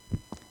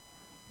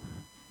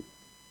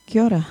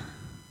Kia ora.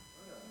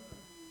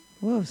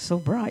 Whoa, so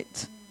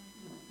bright.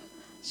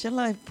 Shall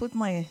I put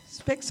my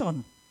specs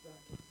on?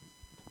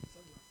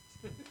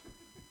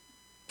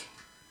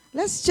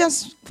 Let's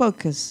just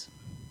focus.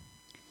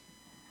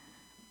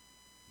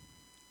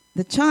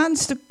 The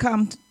chance to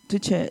come to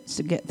church,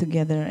 to get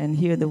together and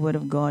hear the word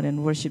of God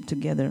and worship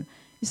together,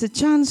 is a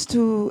chance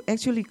to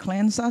actually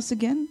cleanse us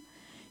again.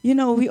 You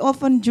know, we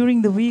often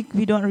during the week,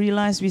 we don't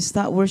realize we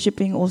start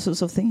worshiping all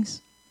sorts of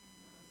things.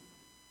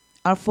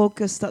 Our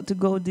focus start to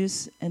go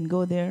this and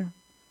go there.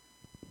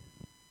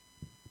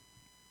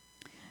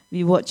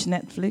 We watch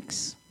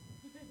Netflix.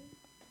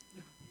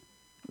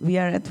 We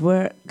are at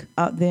work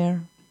out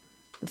there.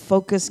 The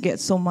focus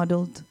gets so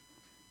muddled.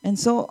 And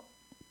so,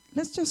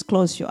 let's just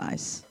close your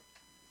eyes.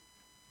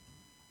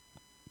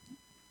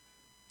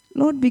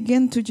 Lord,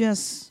 begin to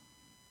just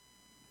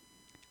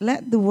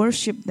let the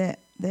worship that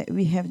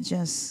we have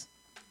just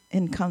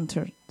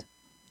encountered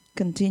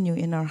continue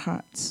in our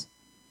hearts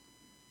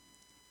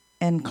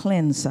and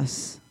cleanse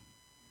us.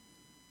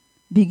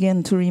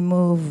 Begin to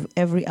remove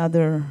every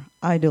other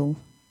idol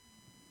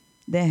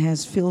that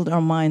has filled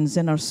our minds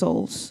and our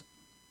souls.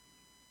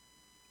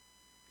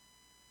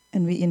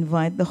 And we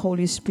invite the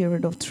Holy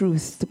Spirit of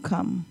truth to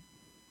come.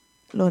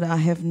 Lord, I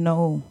have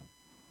nothing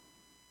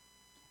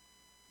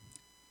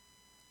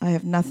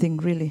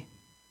really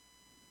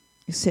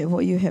except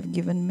what you have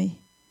given me.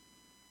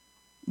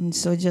 And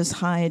so just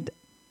hide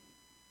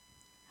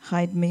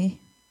me,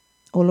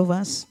 all of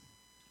us,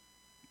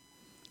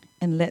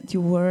 and let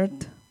your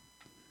word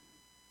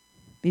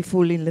be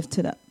fully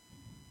lifted up.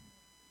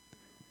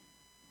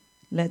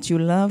 Let your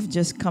love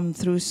just come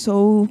through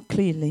so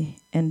clearly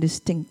and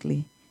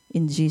distinctly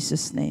in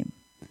Jesus' name.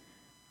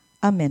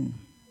 Amen.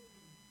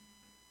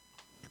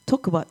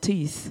 Talk about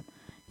teeth.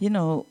 You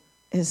know,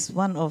 it's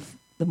one of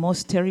the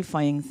most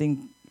terrifying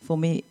thing for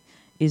me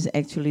is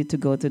actually to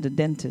go to the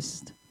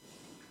dentist.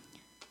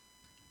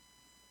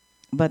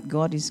 But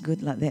God is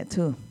good like that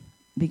too.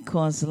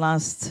 Because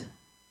last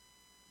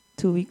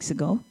 2 weeks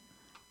ago,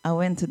 I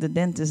went to the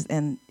dentist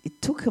and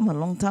it took him a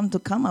long time to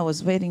come. I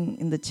was waiting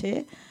in the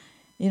chair.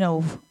 You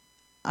know,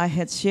 I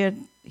had shared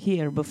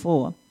here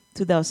before,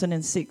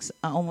 2006,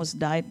 I almost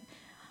died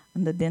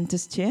in the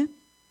dentist chair.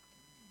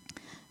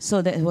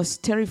 So that was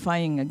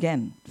terrifying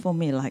again for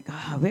me, like,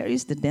 where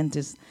is the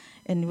dentist?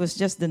 And it was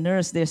just the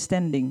nurse there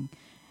standing.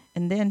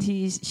 And then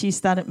she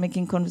started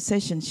making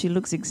conversation. She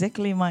looks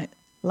exactly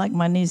like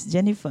my niece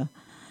Jennifer.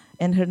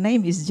 And her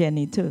name is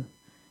Jenny too.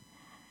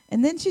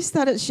 And then she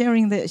started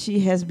sharing that she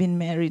has been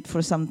married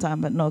for some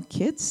time but no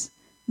kids.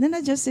 And then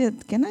I just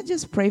said, can I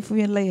just pray for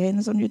you and lay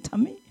hands on your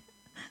tummy?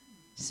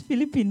 She's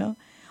Filipino.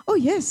 Oh,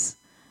 yes.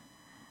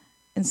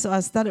 And so I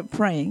started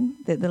praying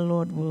that the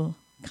Lord will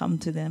come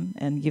to them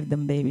and give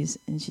them babies.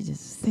 And she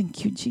just,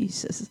 thank you,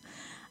 Jesus.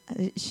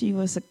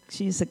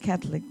 She's a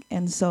Catholic.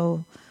 And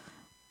so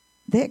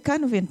that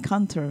kind of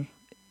encounter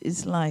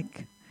is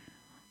like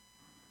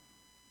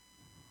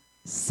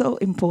so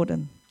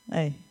important.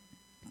 Hey,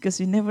 because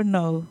you never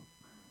know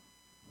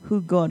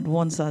who God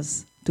wants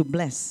us to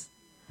bless.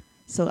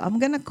 So I'm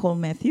going to call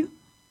Matthew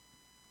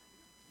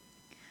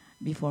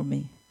before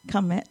me.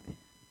 Come, Matt. I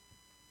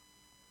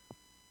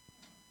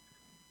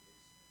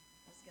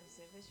was going to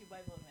say, where's your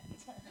Bible, Matt?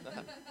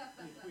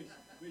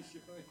 Where's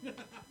your Bible?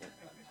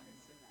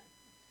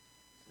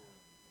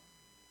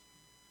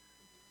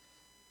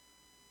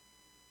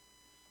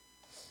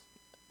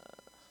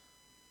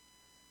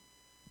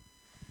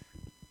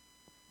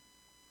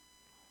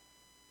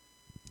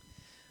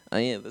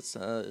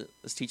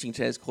 This teaching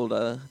today is called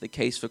The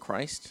Case for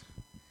Christ.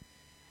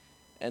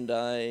 And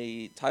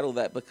I titled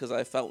that because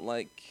I felt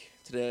like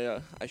today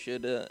I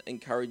should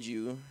encourage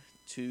you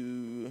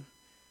to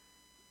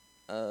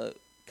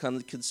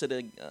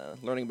consider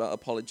learning about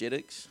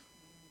apologetics.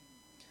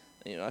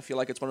 You know, I feel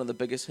like it's one of the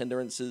biggest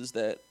hindrances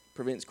that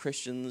prevents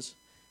Christians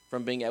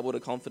from being able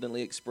to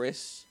confidently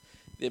express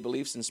their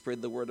beliefs and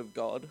spread the word of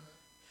God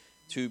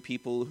to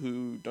people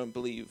who don't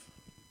believe.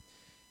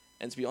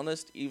 And to be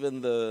honest,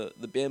 even the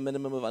bare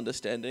minimum of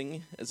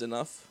understanding is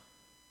enough,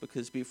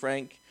 because to be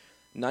frank,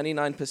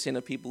 99%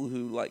 of people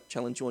who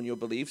challenge you on your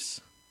beliefs,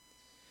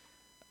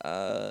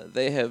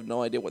 they have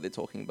no idea what they're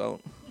talking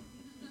about.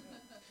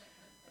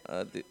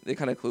 They're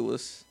kind of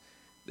clueless.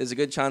 There's a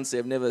good chance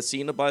they've never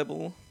seen a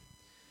Bible,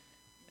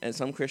 and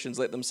some Christians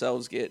let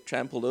themselves get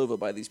trampled over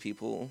by these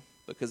people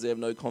because they have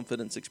no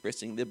confidence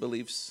expressing their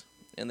beliefs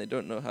and they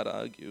don't know how to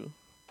argue.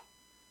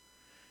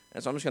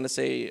 And so I'm just going to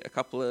say a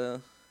couple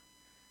of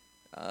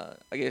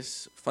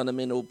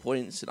fundamental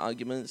points and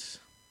arguments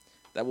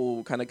that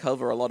will kind of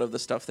cover a lot of the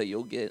stuff that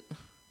you'll get.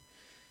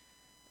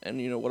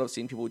 And, you know, what I've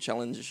seen people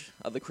challenge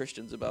other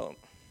Christians about.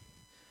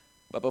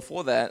 But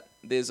before that,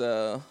 there's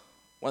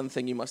one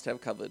thing you must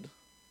have covered.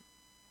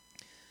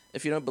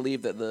 If you don't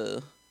believe that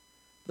the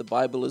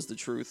Bible is the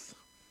truth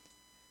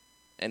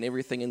and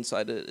everything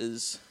inside it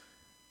is,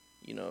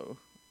 you know,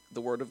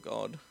 the Word of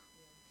God,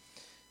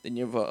 then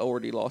you've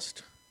already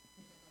lost.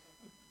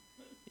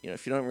 You know,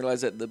 if you don't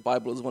realize that the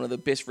Bible is one of the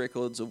best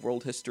records of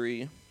world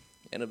history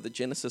and of the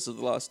genesis of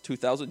the last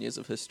 2,000 years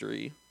of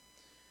history,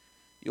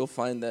 you'll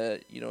find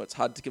that, it's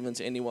hard to convince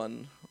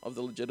anyone of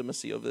the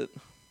legitimacy of it,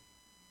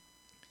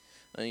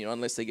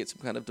 unless they get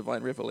some kind of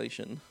divine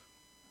revelation.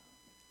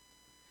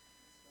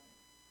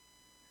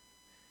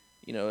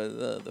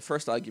 The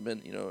first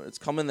argument, it's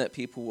common that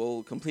people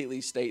will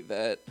completely state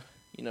that,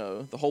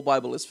 the whole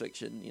Bible is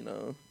fiction,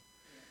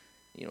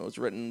 it's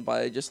written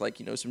by just like,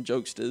 some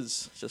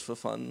jokesters just for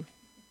fun.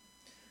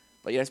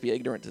 But you have to be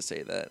ignorant to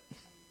say that.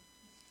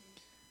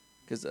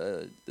 Because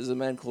there's a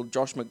man called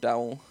Josh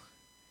McDowell.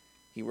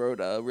 He wrote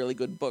a really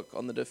good book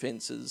on the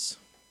defenses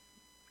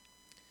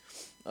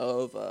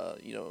of,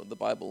 the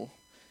Bible.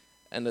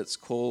 And it's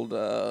called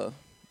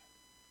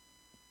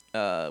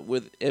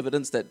With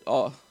Evidence That...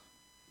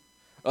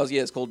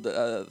 it's called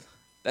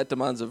That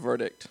Demands a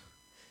Verdict.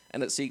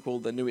 And its sequel,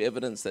 The New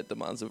Evidence That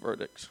Demands a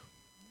Verdict.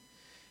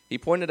 He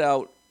pointed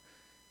out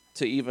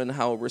to even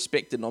how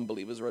respected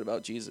non-believers wrote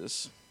about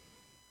Jesus.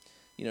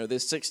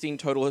 There's 16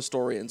 total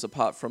historians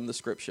apart from the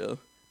scripture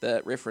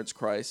that reference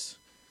Christ.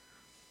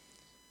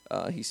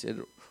 He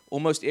said,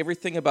 almost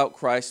everything about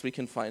Christ we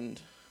can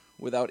find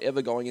without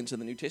ever going into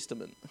the New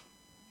Testament.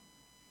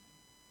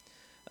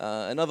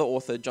 Another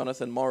author,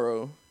 Jonathan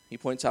Morrow, he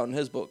points out in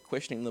his book,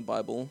 Questioning the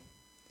Bible,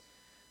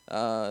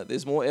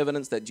 there's more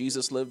evidence that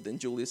Jesus lived than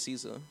Julius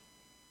Caesar.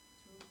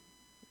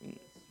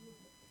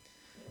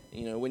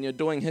 When you're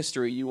doing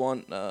history, you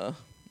want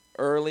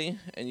early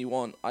and you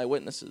want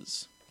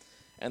eyewitnesses.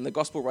 And the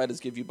gospel writers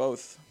give you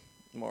both,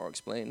 Morrow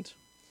explained.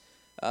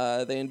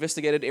 They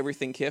investigated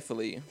everything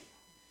carefully.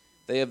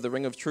 They have the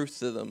ring of truth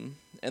to them,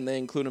 and they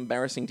include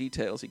embarrassing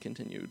details, he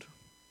continued.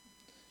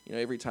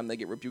 Every time they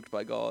get rebuked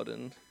by God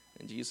and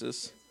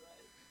Jesus.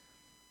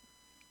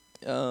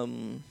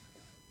 One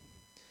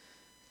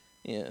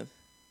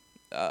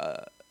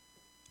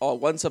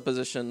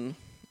supposition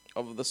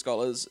of the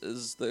scholars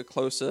is the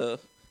closer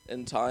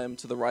in time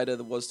to the writer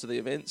that was to the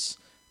events,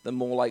 the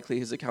more likely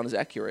his account is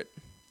accurate.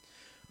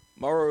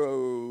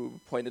 Morrow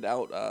pointed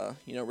out,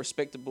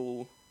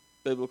 respectable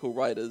biblical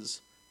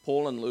writers,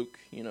 Paul and Luke,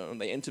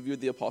 they interviewed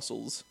the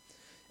apostles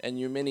and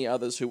knew many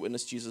others who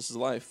witnessed Jesus'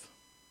 life,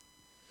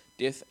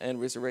 death,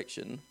 and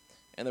resurrection.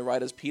 And the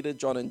writers Peter,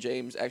 John, and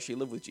James actually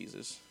lived with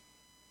Jesus.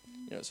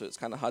 So it's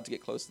kind of hard to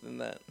get closer than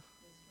that.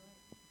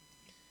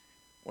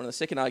 One of the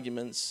second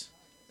arguments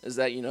is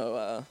that,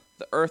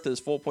 the earth is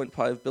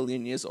 4.5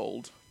 billion years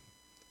old.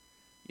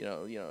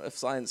 If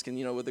science can,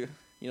 with the,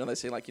 they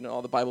say like,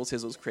 the Bible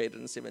says it was created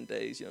in 7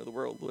 days. The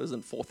world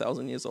isn't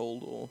 4,000 years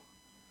old.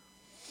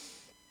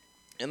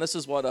 And this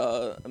is what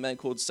a man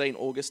called St.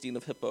 Augustine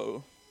of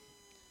Hippo,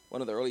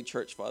 one of the early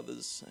church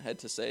fathers, had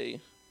to say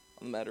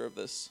on the matter of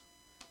this.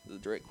 There's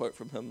a direct quote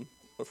from him,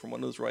 or from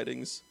one of his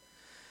writings.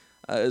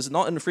 It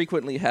not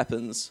infrequently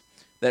happens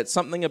that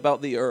something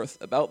about the earth,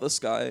 about the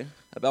sky,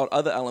 about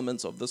other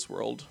elements of this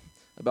world,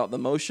 about the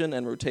motion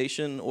and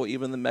rotation, or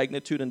even the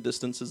magnitude and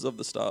distances of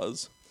the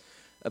stars,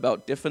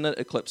 about definite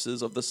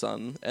eclipses of the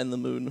sun and the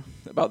moon,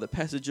 about the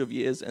passage of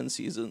years and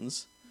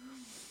seasons,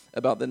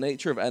 about the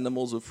nature of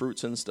animals, of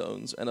fruits and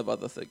stones, and of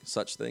other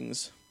such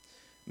things,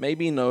 may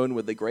be known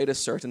with the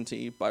greatest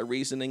certainty by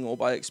reasoning or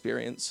by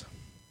experience,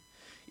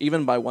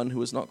 even by one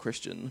who is not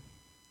Christian.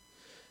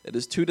 It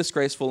is too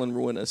disgraceful and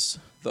ruinous,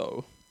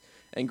 though,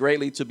 and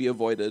greatly to be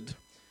avoided,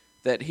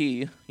 that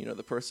he,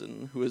 the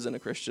person who isn't a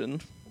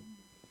Christian,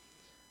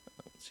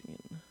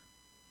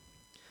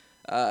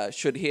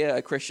 should hear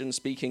a Christian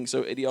speaking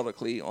so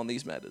idiotically on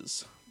these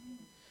matters,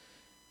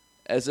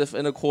 as if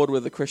in accord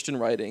with the Christian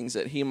writings,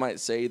 that he might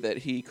say that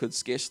he could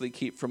scarcely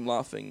keep from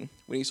laughing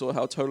when he saw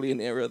how totally in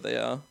error they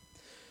are.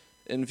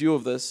 In view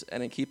of this,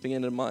 and in keeping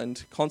it in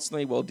mind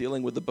constantly while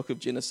dealing with the book of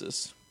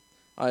Genesis,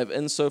 I have,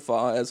 in so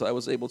far as I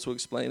was able to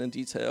explain in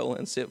detail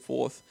and set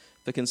forth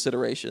for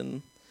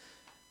consideration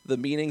the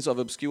meanings of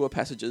obscure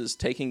passages,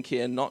 taking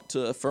care not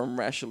to affirm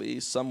rashly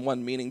some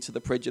one meaning to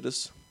the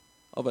prejudice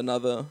of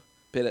another,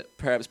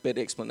 perhaps better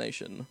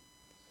explanation.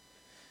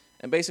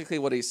 And basically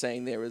what he's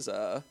saying there is,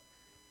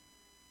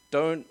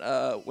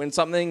 when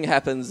something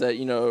happens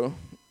that,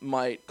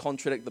 might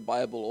contradict the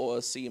Bible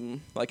or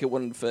seem like it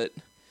wouldn't fit,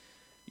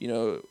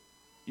 you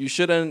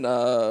shouldn't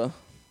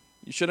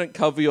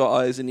cover your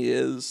eyes and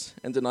ears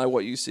and deny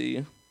what you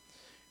see.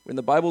 When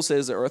the Bible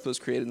says the earth was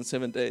created in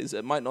 7 days,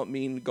 it might not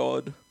mean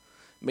God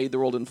made the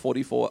world in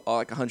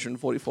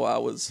 144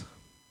 hours.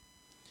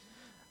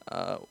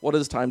 What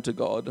is time to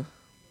God?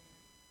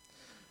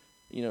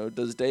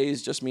 Does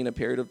days just mean a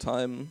period of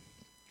time?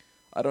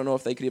 I don't know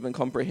if they could even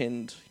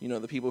comprehend,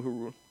 the people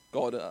who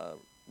God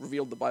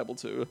revealed the Bible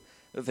to,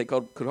 if they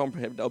could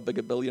comprehend how big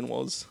a billion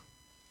was.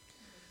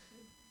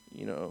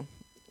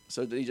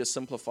 So did he just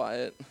simplify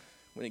it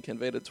when he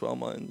conveyed it to our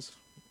minds?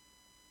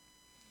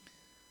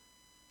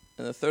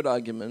 And the third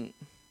argument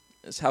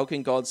is, how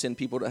can God send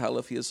people to hell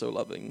if he is so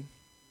loving?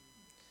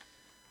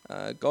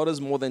 God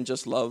is more than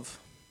just love.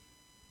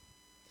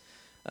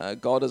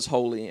 God is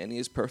holy and he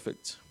is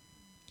perfect.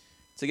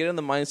 To get in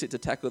the mindset to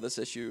tackle this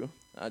issue,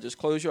 just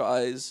close your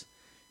eyes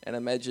and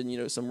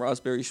imagine, some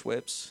raspberry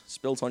Schweppes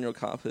spilt on your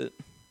carpet,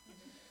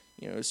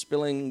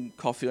 spilling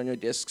coffee on your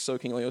desk,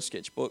 soaking all your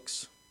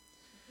sketchbooks,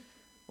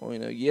 Or,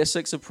 year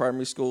 6 of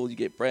primary school, you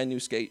get brand new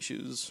skate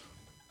shoes.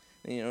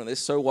 And, they're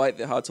so white,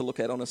 they're hard to look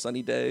at on a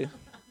sunny day.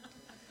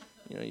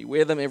 You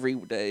wear them every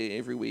day,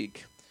 every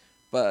week.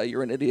 But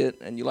you're an idiot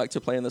and you like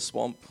to play in the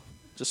swamp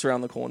just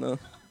around the corner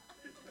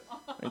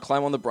and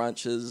climb on the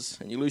branches,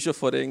 and you lose your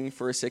footing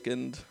for a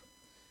second,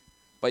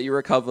 but you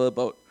recover,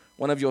 but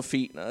one of your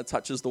feet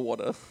touches the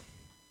water.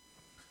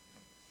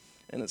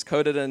 And it's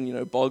coated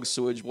in, bog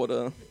sewage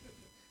water,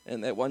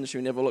 and that one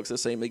shoe never looks the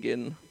same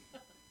again.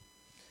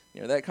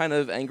 That kind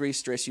of angry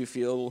stress you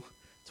feel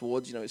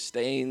towards,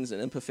 stains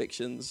and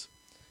imperfections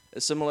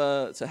is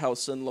similar to how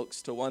sin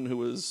looks to one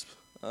who is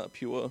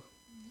pure.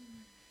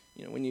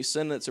 When you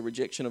sin, it's a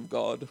rejection of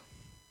God,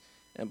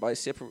 and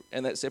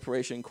that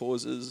separation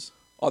causes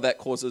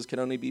can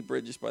only be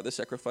bridged by the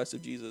sacrifice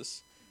of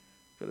Jesus.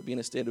 Got to be in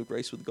a state of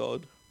grace with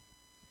God.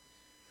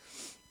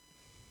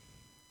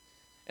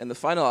 And the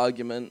final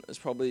argument is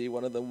probably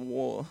one of the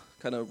more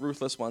kind of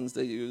ruthless ones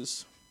they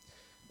use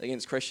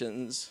against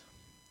Christians.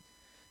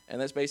 And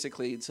that's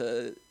basically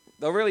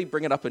they'll really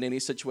bring it up in any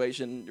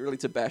situation, really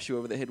to bash you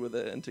over the head with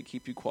it and to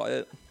keep you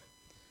quiet.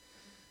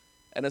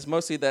 And it's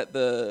mostly that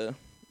the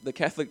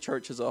Catholic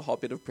Church is a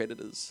hotbed of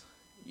predators,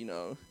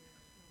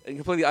 in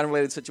completely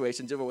unrelated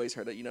situations. You've always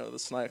heard it, the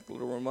snide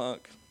little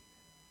remark.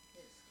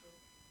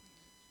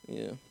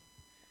 Yeah.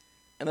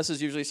 And this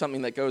is usually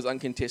something that goes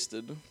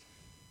uncontested.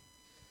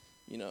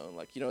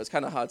 It's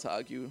kind of hard to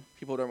argue.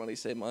 People don't really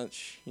say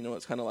much.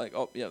 It's kind of like,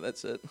 oh, yeah,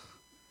 that's it.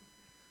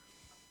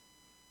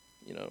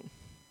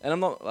 And I'm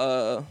not,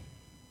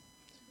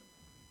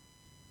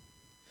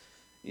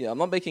 I'm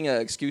not making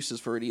excuses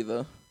for it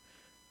either.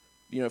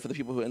 For the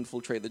people who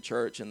infiltrate the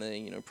church and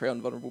they, prey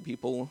on vulnerable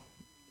people.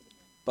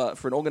 But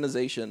for an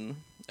organization,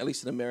 at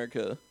least in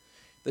America,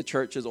 the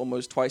church is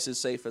almost twice as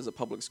safe as a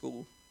public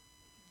school.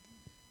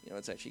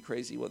 It's actually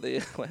crazy what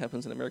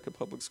happens in American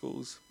public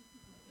schools.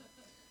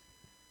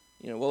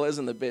 Well, it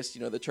isn't the best.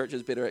 The church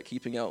is better at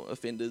keeping out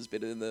offenders,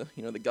 better than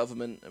the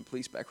government and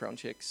police background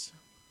checks.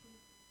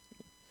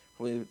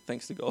 Probably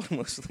thanks to God,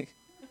 mostly.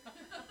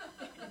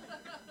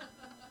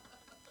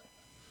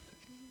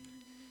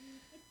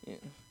 Yeah.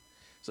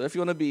 So if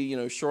you want to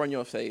be, sure on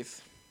your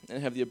faith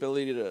and have the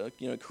ability to,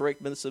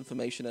 correct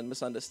misinformation and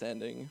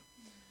misunderstanding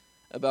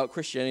about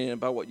Christianity and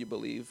about what you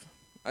believe,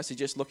 I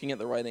suggest looking at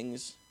the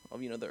writings of,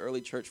 the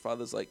early church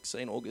fathers like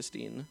St.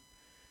 Augustine,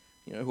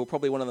 who are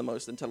probably one of the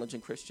most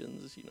intelligent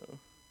Christians,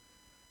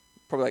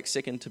 probably like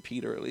second to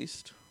Peter at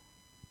least.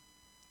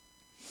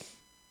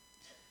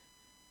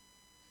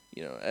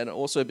 And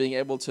also being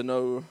able to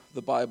know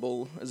the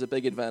Bible is a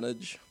big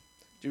advantage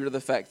due to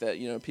the fact that,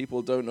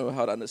 people don't know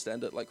how to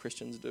understand it like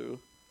Christians do.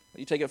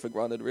 You take it for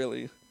granted,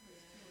 really.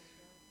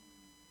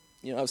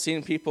 I've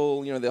seen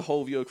people, their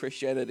whole view of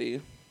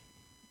Christianity.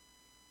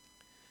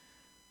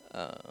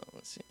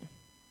 Let's see.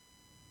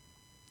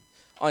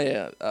 Oh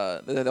yeah,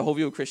 the whole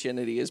view of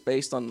Christianity is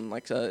based on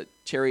like a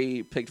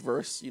cherry-picked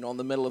verse, from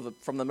the middle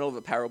of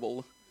a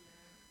parable.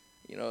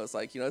 It's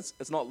like,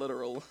 it's not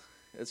literal.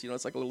 It's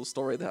it's like a little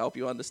story to help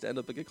you understand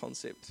a bigger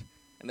concept,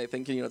 and they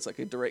think it's like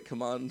a direct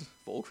command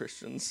for all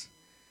Christians.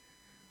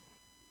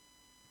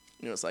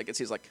 It's like it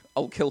says like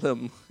I'll kill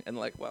him, and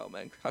like wow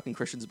man, how can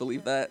Christians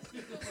believe that?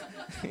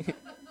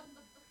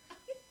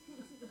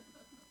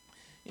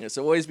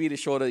 So always be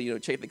sure to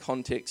check the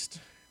context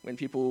when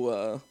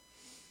people.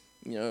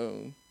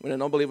 When a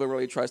non-believer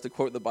really tries to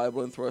quote the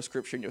Bible and throw a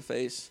scripture in your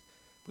face,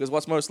 because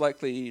what's most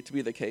likely to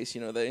be the case,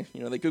 they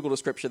Google a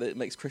scripture that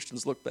makes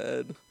Christians look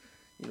bad,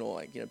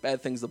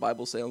 bad things the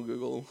Bible say on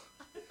Google.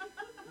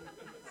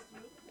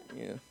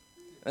 Yeah,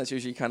 that's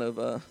usually kind of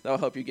that'll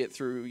help you get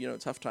through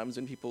tough times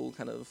when people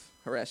kind of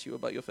harass you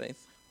about your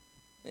faith.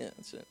 Yeah,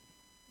 that's it.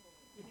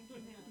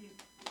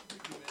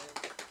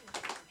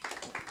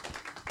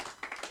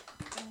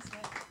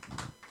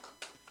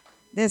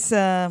 There's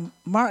a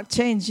marked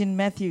change in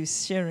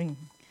Matthew's sharing.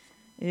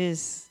 It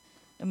is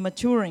a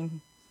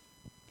maturing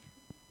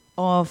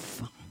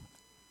of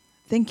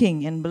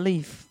thinking and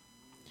belief.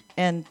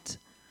 And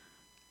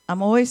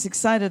I'm always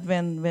excited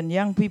when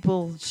young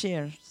people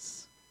share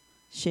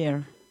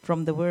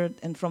from the Word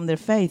and from their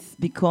faith,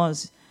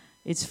 because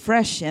it's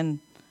fresh and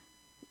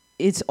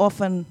it's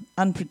often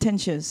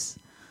unpretentious.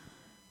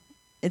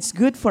 It's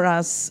good for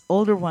us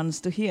older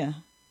ones to hear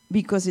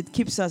because it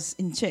keeps us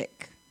in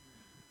check.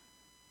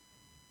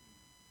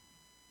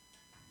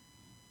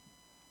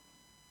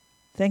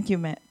 Thank you,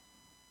 Matt.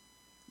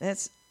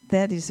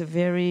 That is a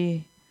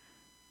very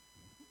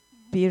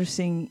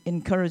piercing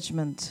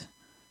encouragement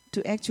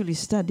to actually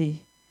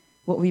study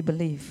what we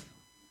believe,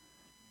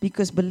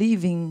 because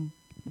believing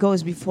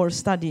goes before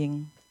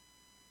studying.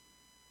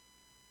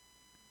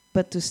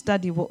 But to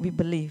study what we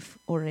believe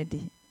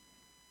already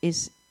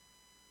is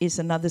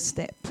another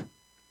step.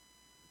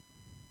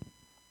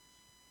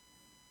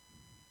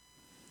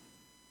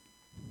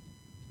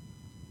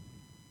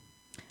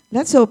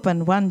 Let's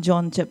open 1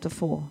 John chapter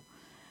 4.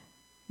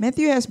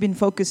 Matthew has been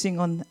focusing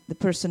on the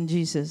person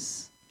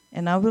Jesus,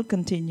 and I will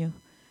continue,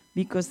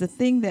 because the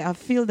thing that I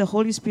feel the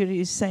Holy Spirit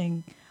is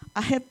saying, I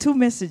had 2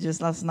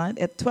 messages last night.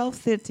 At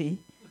 12:30,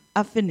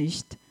 I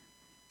finished,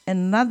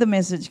 another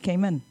message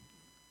came in.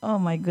 Oh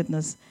my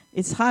goodness.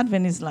 It's hard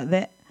when it's like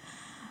that.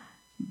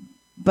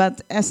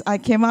 But as I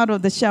came out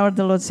of the shower,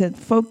 the Lord said,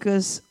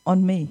 focus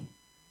on me.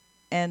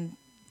 And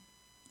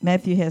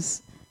Matthew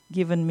has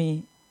given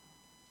me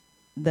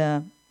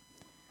the,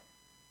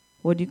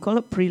 what do you call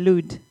it,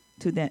 prelude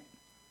to that.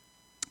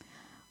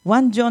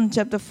 1 John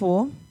chapter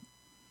 4,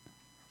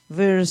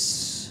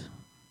 verse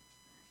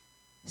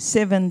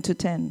 7 to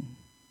 10.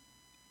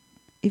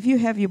 If you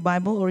have your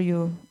Bible or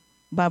your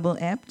Bible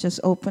app, just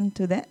open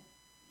to that.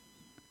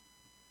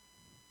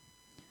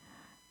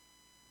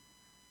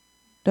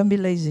 Don't be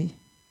lazy.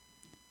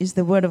 It's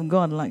the word of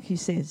God, like he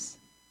says.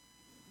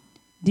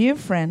 Dear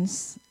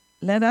friends,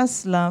 let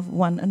us love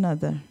one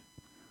another,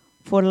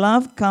 for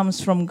love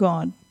comes from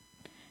God.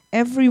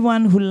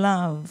 Everyone who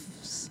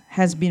loves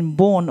has been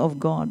born of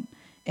God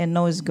and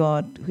knows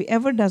God.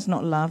 Whoever does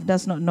not love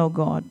does not know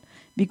God,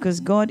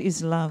 because God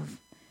is love.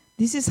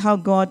 This is how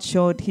God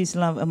showed his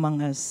love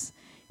among us.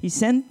 He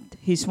sent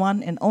his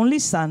one and only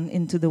Son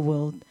into the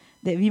world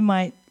that we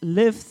might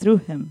live through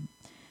him.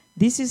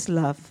 This is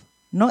love,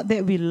 not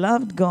that we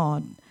loved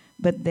God,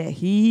 but that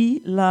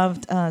he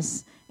loved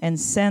us and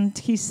sent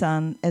his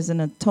Son as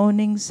an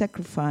atoning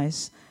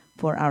sacrifice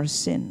for our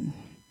sin.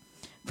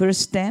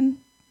 Verse 10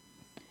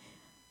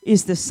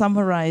 is the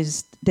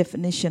summarized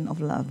definition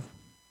of love.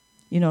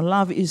 You know,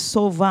 love is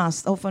so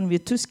vast. Often we're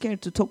too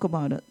scared to talk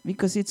about it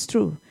because it's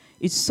true.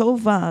 It's so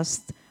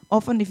vast.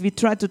 Often if we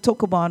try to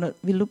talk about it,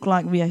 we look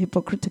like we are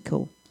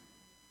hypocritical.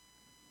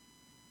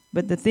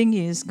 But the thing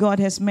is, God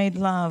has made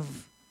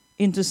love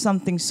into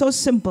something so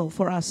simple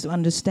for us to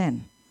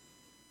understand.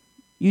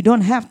 You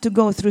don't have to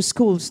go through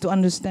schools to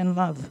understand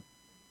love.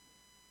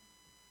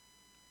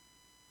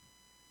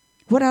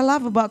 What I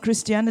love about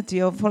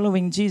Christianity or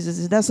following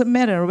Jesus, it doesn't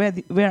matter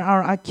where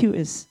our IQ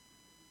is.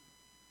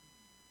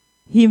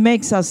 He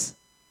takes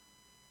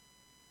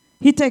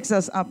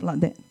us up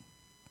like that.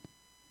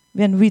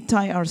 When we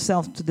tie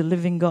ourselves to the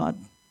living God,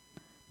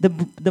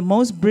 the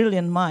most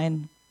brilliant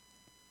mind,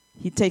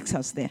 he takes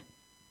us there.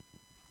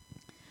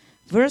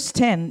 Verse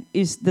 10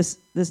 is this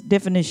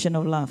definition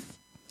of love.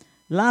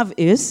 Love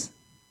is,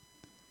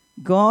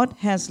 God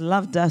has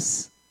loved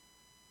us.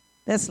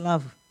 That's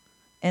love.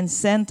 And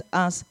sent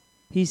us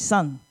his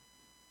Son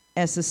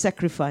as a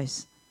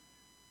sacrifice.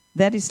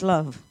 That is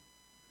love.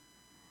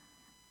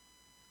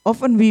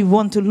 Often we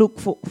want to look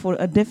for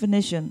a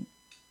definition.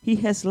 He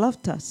has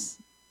loved us.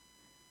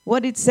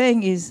 What it's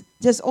saying is,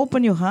 just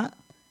open your heart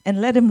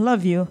and let him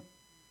love you.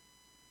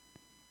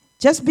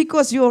 Just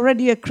because you're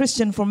already a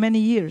Christian for many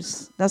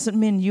years doesn't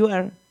mean you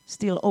are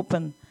still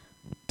open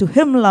to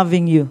him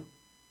loving you.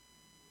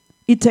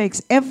 It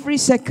takes every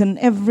second,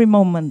 every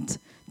moment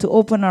to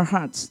open our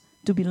hearts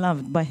to be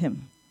loved by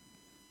him.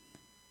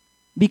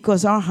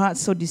 Because our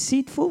hearts are so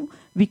deceitful,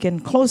 we can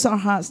close our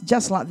hearts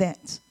just like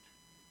that.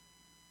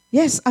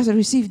 Yes, I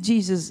received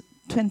Jesus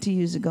 20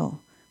 years ago.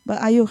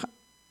 But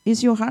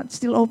is your heart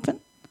still open?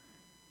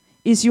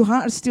 Is your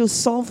heart still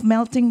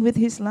self-melting with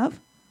his love?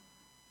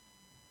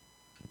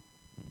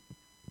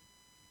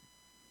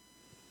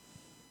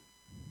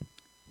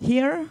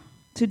 Here,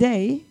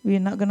 today, we're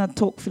not going to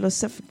talk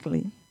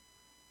philosophically.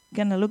 We're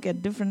going to look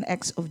at different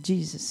acts of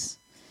Jesus.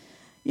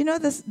 You know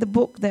the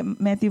book that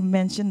Matthew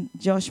mentioned,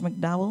 Josh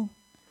McDowell?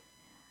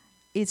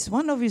 It's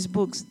one of his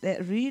books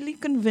that really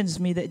convinced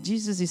me that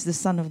Jesus is the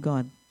Son of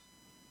God.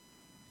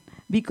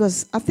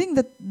 Because I think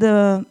that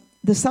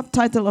the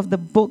subtitle of the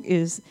book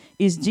is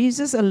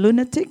Jesus a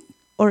lunatic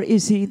or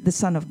is he the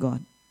Son of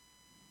God?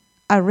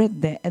 I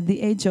read that at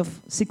the age of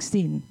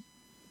 16.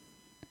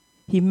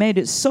 He made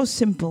it so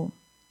simple,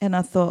 and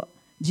I thought,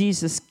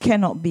 Jesus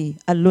cannot be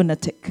a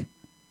lunatic.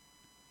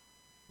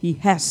 He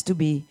has to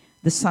be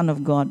the Son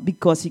of God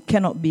because he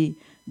cannot be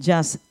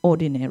just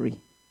ordinary.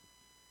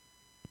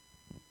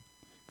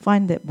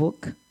 Find that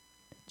book,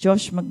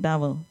 Josh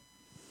McDowell.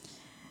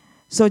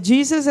 So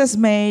Jesus has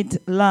made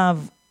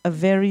love a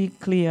very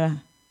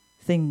clear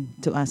thing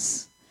to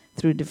us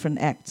through different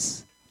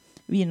acts.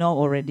 We know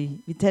already.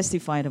 We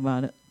testified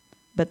about it.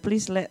 But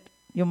please let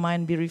your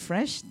mind be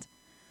refreshed.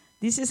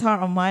 This is how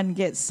our mind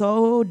gets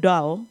so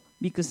dull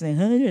because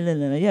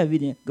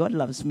yeah, God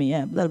loves me.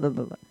 Yeah, blah, blah,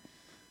 blah, blah.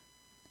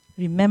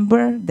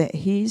 Remember that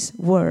his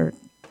word.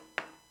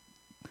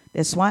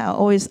 That's why I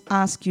always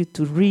ask you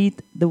to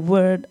read the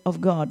word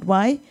of God.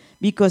 Why?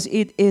 Because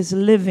it is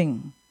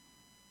living.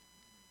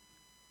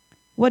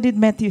 What did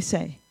Matthew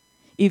say?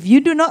 If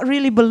you do not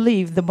really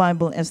believe the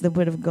Bible as the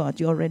word of God,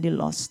 you're already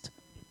lost.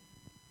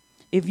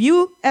 If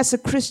you, as a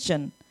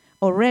Christian,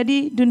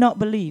 already do not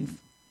believe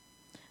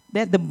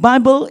that the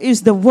Bible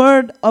is the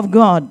word of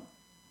God,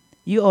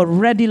 you're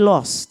already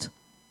lost.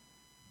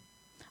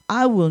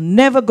 I will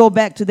never go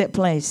back to that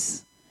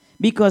place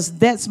because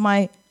that's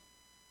my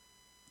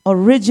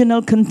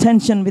original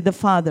contention with the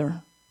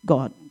Father,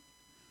 God,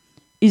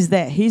 is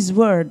that his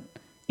word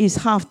is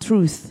half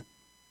truth.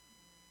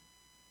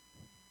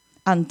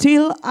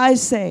 Until I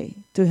say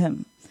to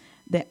him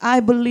that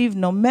I believe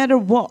no matter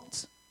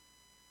what,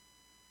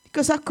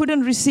 because I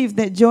couldn't receive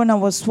that Jonah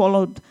was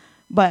swallowed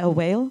by a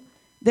whale,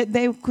 that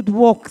they could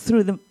walk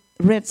through the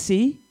Red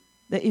Sea,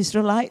 the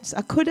Israelites.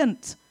 I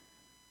couldn't.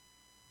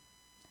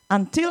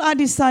 Until I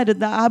decided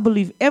that I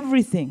believe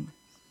everything,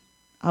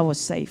 I was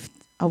saved.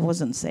 I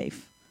wasn't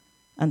safe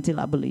until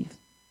I believed.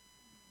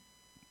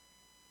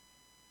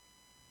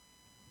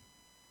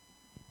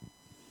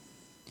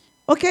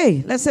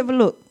 Okay, let's have a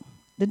look.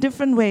 The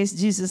different ways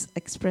Jesus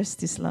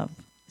expressed his love.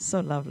 So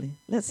lovely.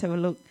 Let's have a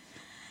look.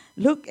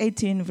 Luke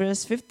 18,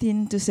 verse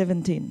 15 to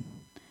 17.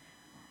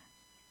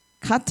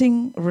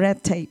 Cutting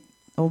red tape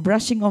or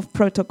brushing off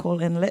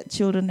protocol, and let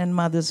children and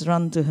mothers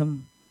run to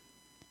him,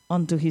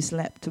 onto his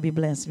lap to be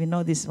blessed. We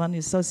know this one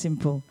is so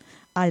simple.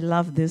 I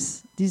love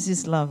this. This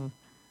is love.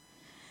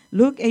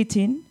 Luke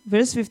 18,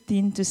 verse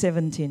 15 to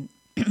 17.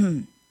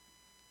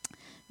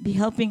 Be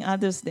helping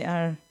others. They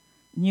are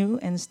new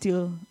and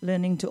still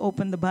learning to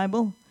open the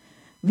Bible.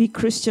 We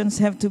Christians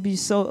have to be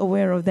so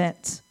aware of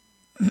that.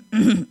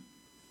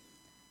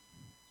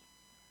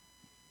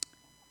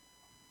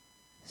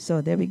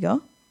 So there we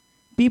go.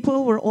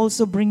 People were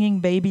also bringing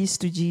babies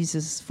to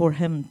Jesus for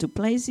him to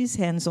place his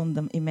hands on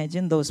them.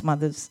 Imagine those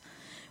mothers.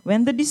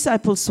 When the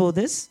disciples saw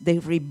this, they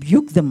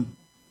rebuked them.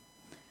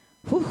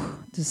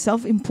 The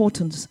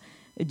self-importance.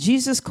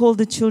 Jesus called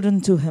the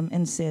children to him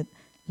and said,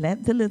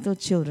 "Let the little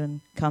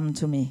children come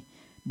to me.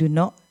 Do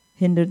not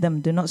hinder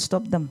them. Do not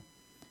stop them.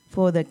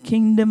 For the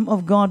kingdom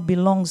of God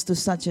belongs to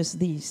such as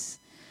these.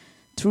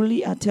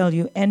 Truly, I tell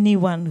you,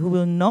 anyone who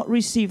will not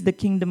receive the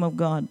kingdom of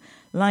God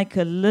like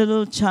a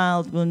little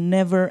child will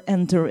never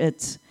enter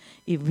it."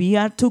 If we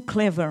are too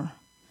clever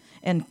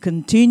and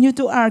continue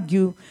to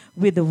argue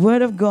with the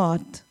word of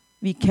God,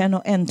 we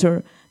cannot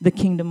enter the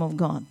kingdom of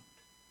God.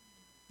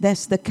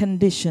 That's the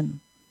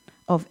condition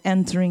of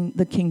entering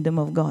the kingdom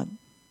of God.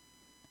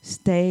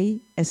 Stay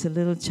as a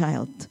little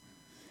child.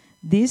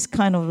 This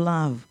kind of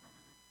love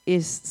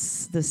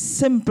is the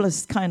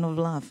simplest kind of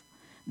love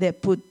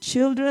that put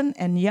children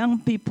and young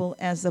people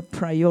as a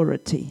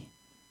priority.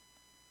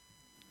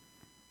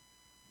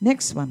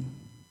 Next one.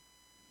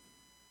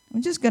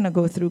 I'm just going to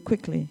go through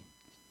quickly.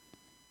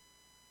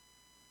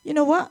 You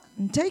know what?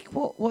 Take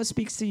what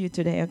speaks to you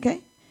today,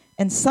 okay?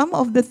 And some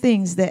of the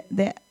things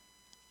that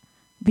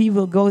we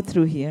will go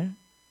through here,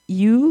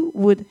 you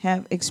would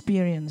have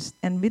experienced.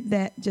 And with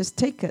that, just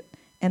take it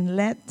and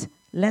let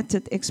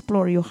it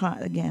explore your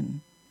heart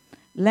again.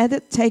 Let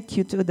it take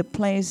you to the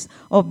place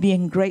of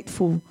being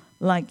grateful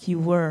like you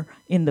were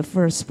in the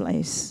first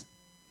place.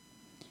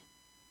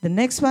 The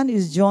next one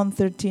is John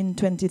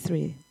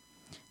 13:23.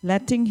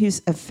 Letting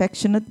his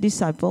affectionate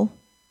disciple,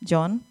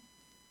 John,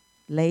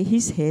 lay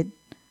his head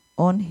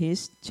on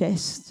his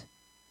chest.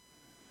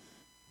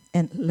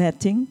 And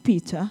letting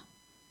Peter,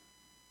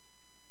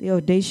 the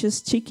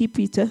audacious, cheeky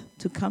Peter,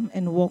 to come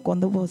and walk on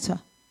the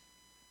water.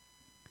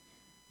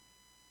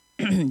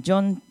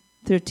 John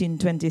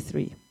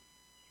 13:23.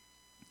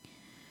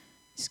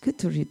 It's good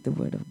to read the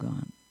word of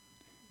God.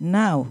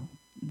 Now,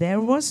 there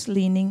was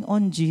leaning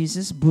on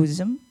Jesus'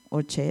 bosom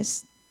or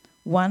chest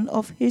one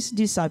of his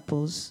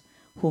disciples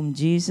whom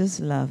Jesus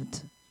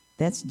loved.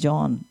 That's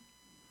John.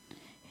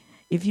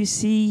 If you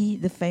see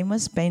the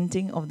famous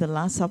painting of the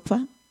Last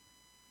Supper,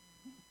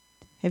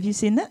 have you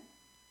seen that?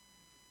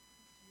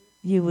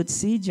 You would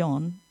see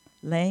John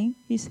laying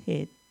his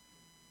head.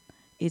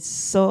 It's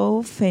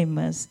so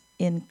famous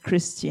in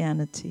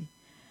Christianity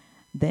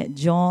that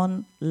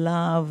John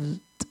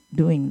loved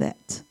doing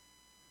that.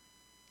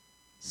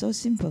 So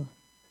simple.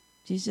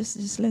 Jesus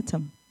just let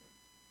him.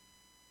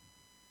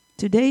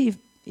 Today,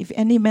 if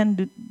any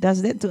man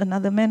does that to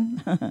another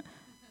man,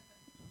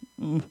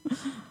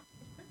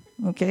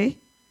 okay?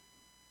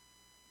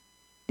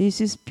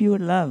 This is pure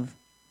love.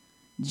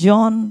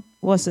 John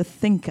was a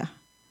thinker.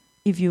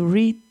 If you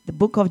read the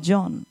book of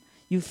John,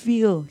 you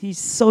feel he's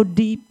so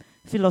deep,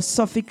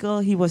 philosophical.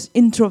 He was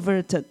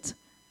introverted.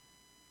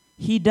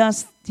 He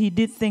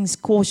did things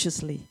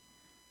cautiously.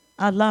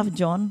 I love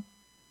John.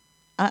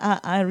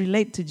 I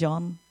relate to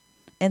John.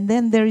 And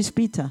then there is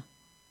Peter.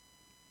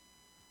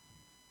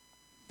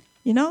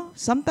 You know,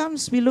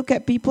 sometimes we look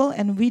at people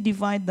and we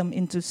divide them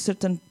into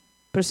certain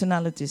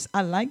personalities.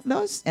 I like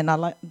those and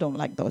don't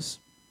like those.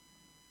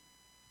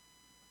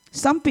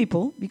 Some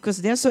people,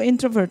 because they're so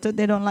introverted,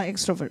 they don't like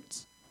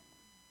extroverts.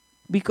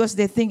 Because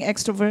they think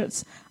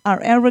extroverts are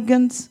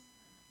arrogant,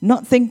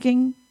 not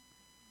thinking.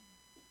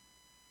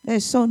 That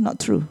is so not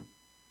true.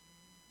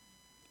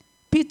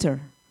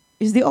 Peter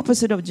is the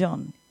opposite of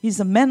John. He's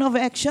a man of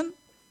action,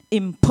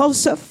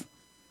 impulsive,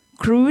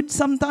 crude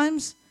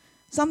sometimes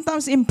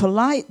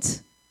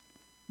impolite.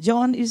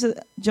 John is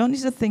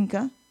a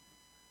thinker.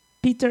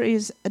 Peter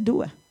is a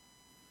doer.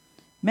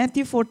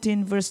 Matthew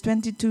 14, verse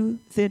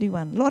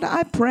 22-31. Lord,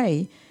 I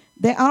pray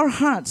that our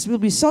hearts will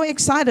be so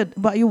excited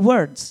about your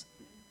words.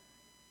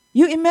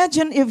 You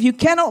imagine if you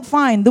cannot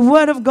find the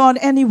word of God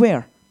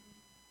anywhere.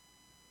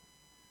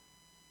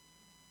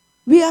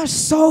 We are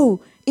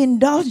so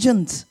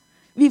indulgent.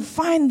 We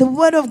find the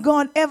word of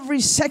God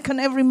every second,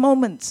 every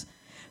moment.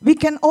 We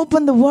can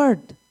open the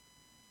word.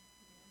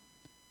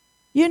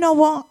 You know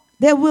what?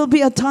 There will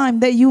be a time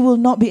that you will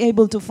not be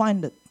able to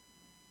find it.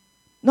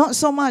 Not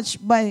so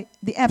much by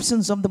the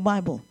absence of the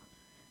Bible,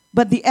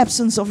 but the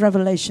absence of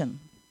revelation.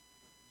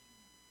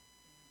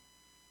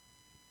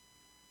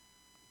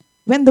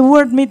 When the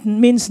word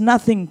means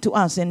nothing to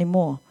us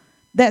anymore,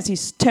 that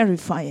is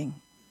terrifying,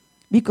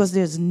 because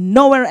there's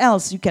nowhere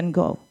else you can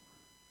go.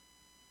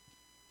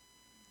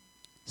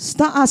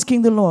 Start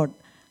asking the Lord,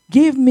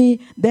 give me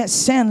that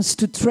sense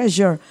to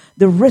treasure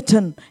the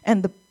written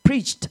and the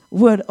preached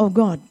word of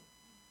God.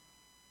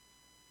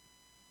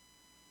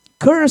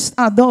 Cursed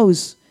are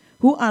those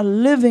who are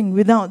living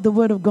without the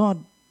word of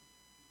God.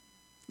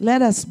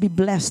 Let us be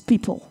blessed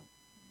people.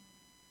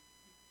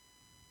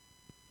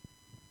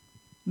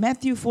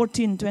 Matthew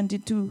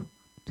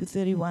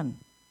 14:22-31.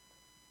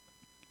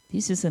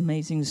 This is an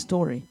amazing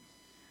story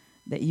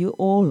that you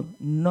all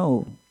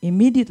know.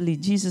 Immediately,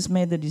 Jesus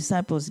made the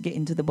disciples get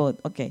into the boat.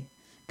 Okay,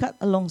 cut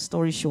a long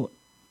story short.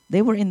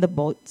 They were in the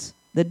boat,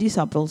 the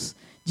disciples.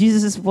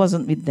 Jesus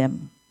wasn't with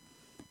them.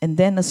 And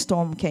then a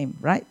storm came,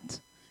 right?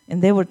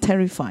 And they were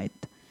terrified.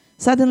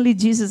 Suddenly,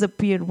 Jesus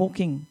appeared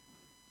walking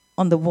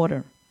on the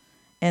water.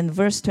 And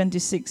verse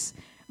 26,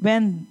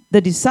 when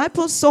the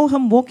disciples saw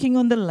him walking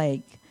on the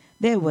lake,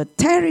 they were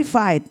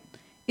terrified.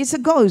 It's a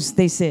ghost,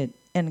 they said,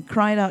 and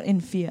cried out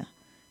in fear.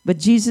 But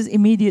Jesus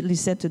immediately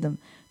said to them,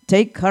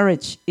 take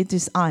courage, it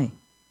is I.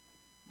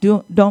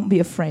 Don't be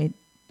afraid.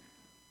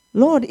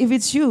 Lord, if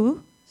it's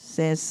you,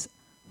 says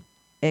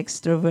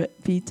extrovert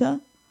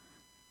Peter,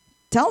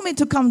 tell me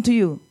to come to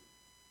you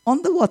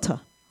on the water.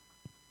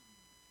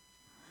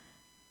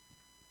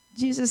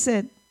 Jesus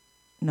said,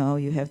 no,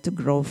 you have to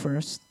grow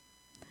first.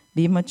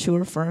 Be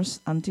mature first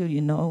until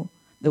you know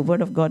the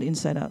word of God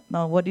inside out.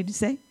 Now, what did he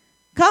say?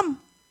 Come.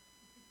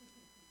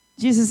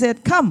 Jesus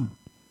said, come.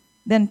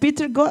 Then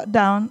Peter got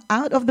down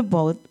out of the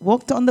boat,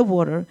 walked on the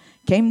water,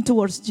 came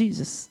towards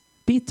Jesus.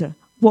 Peter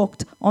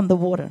walked on the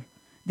water.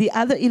 The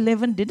other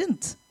 11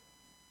 didn't.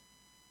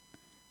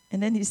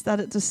 And then he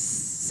started to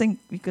sink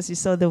because he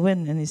saw the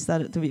wind and he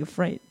started to be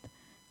afraid.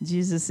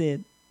 Jesus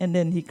said, and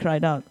then he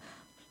cried out,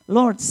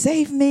 Lord,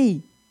 save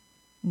me.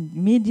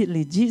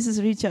 Immediately, Jesus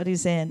reached out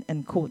his hand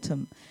and caught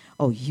him.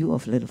 Oh, you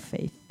of little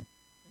faith.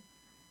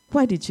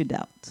 Why did you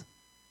doubt?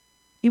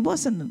 It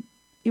wasn't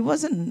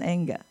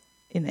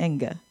in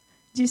anger.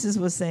 Jesus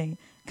was saying,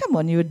 come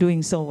on, you're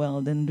doing so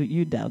well, then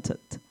you doubted.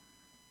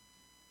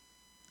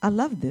 I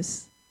love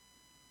this.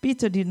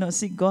 Peter did not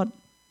seek God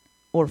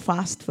or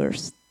fast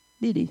first,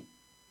 did he?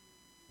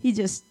 He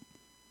just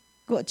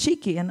got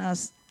cheeky and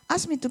asked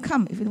me to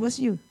come if it was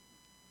you.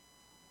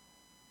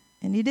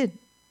 And he did.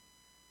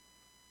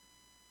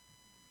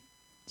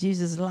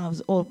 Jesus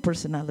loves all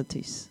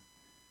personalities,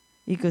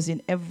 because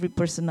in every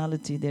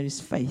personality there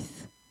is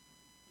faith.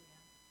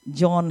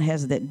 John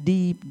has that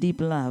deep,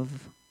 deep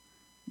love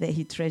that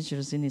he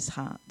treasures in his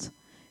heart.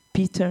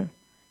 Peter,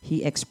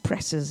 he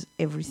expresses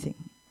everything.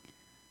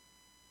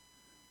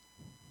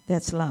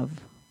 That's love.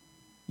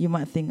 You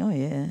might think, oh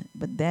yeah,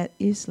 but that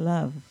is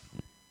love.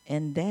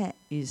 And that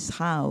is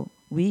how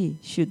we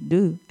should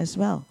do as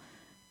well.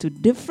 To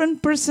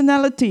different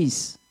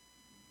personalities.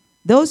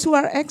 Those who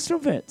are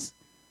extroverts,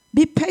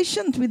 be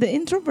patient with the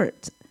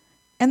introvert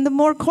and the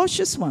more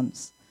cautious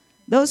ones.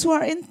 Those who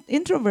are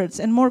introverts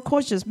and more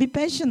cautious, be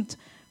patient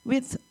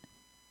with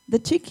the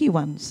cheeky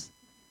ones.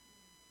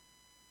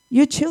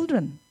 Your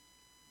children.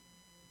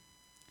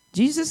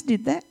 Jesus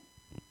did that.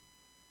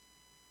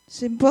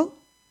 Simple.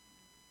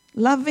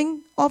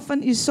 Loving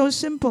often is so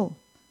simple.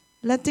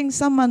 Letting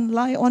someone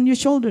lie on your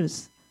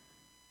shoulders.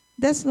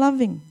 That's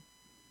loving.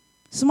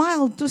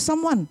 Smile to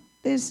someone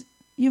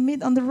you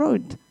meet on the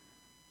road.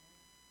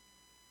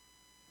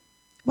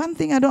 One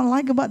thing I don't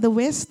like about the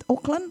West,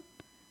 Auckland,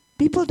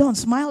 people don't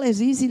smile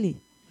as easily.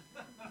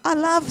 I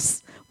love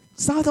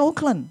South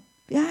Auckland.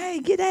 Hey,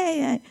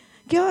 g'day,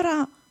 kia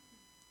ora.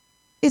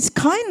 It's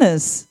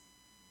kindness.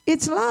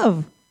 It's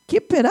love.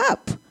 Keep it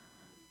up.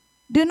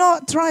 Do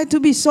not try to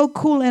be so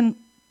cool, and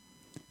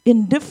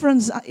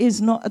indifference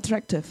is not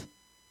attractive.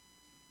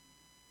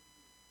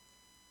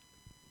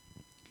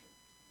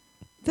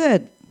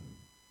 Third,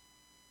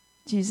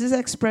 Jesus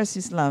expressed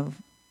his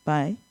love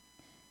by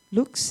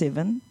Luke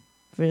 7,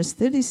 verse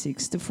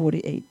 36 to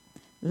 48,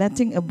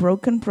 letting a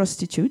broken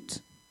prostitute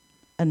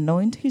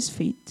anoint his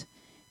feet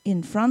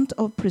in front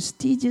of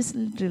prestigious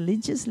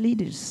religious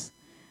leaders.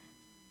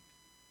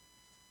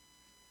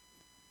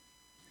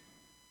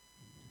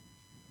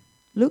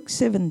 Luke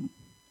 7,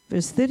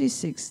 verse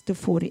 36 to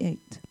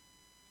 48.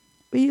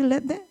 Will you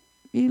let that?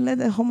 Will you let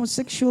a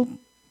homosexual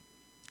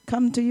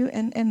come to you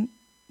and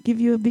give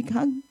you a big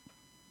hug?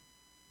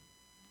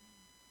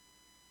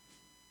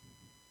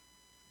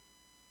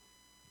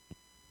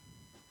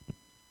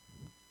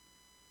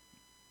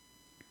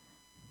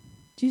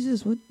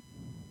 Jesus would.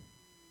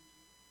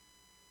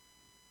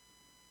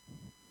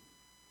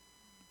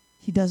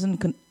 He doesn't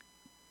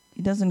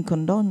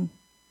condone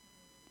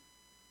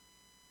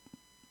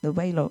the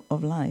way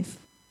of life,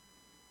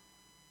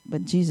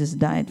 but Jesus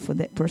died for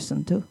that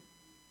person too.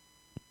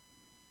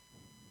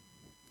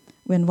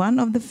 When one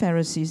of the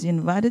Pharisees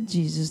invited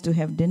Jesus to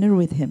have dinner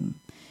with him,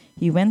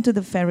 he went to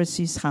the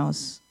Pharisee's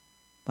house.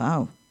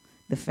 Wow.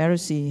 the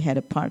Pharisee had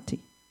a party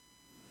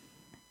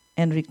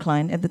and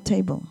reclined at the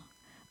table.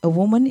 A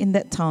woman in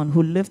that town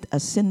who lived a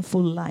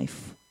sinful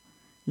life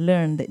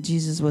learned that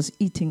Jesus was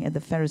eating at the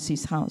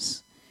Pharisee's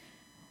house.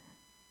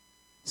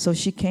 So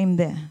she came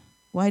there.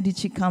 Why did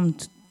she come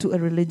to a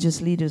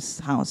religious leader's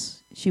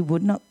house? She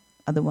would not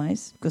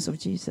otherwise, because of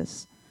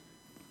Jesus.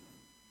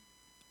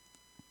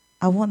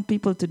 I want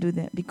people to do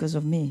that because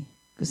of me,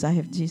 because I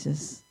have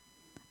Jesus.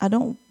 I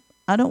don't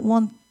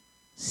want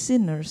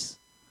sinners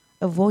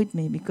avoid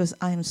me because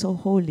I am so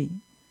holy.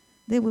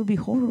 They will be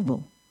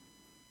horrible.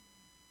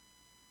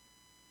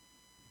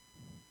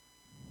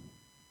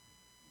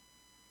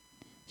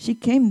 She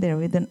came there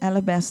with an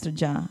alabaster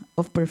jar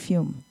of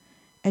perfume.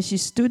 As she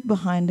stood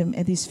behind him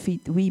at his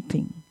feet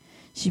weeping,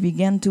 she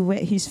began to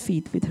wet his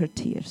feet with her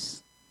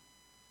tears.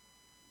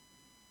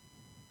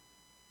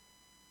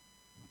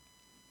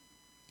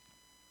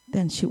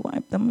 Then she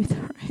wiped them with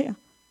her hair,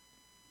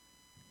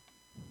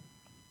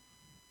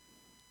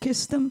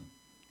 kissed them,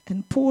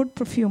 and poured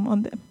perfume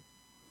on them.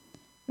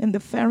 When the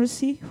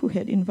Pharisee who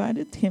had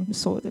invited him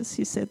saw this,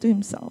 he said to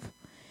himself,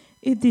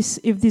 if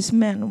this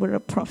man were a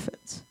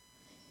prophet,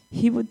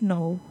 he would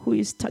know who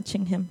is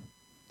touching him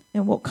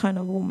and what kind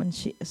of woman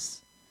she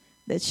is,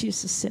 that she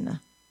is a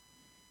sinner.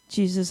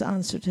 Jesus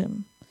answered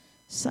him,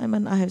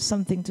 Simon, I have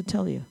something to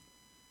tell you.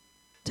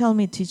 Tell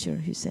me, teacher,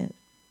 he said.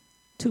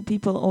 2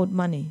 people owed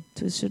money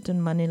to a certain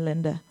money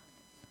lender.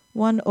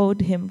 One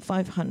owed him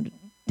 500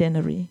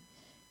 denarii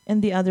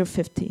and the other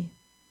 50.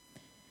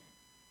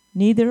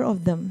 Neither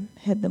of them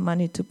had the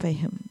money to pay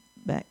him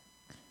back,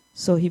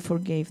 so he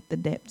forgave the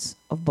debts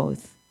of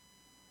both.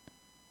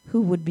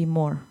 Who would be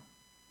more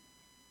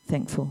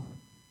thankful?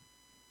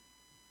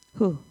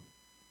 Who?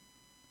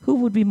 Who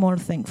would be more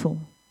thankful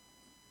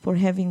for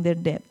having their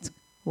debt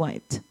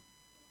wiped?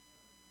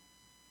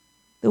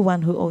 The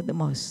one who owed the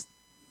most.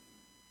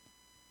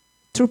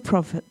 True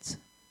prophets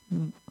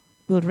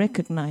will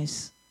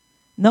recognize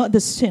not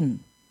the sin,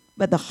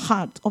 but the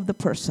heart of the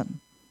person.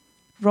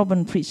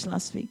 Robin preached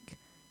last week.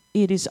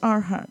 It is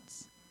our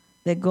hearts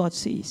that God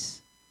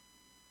sees.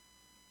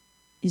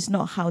 It's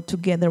not how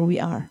together we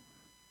are.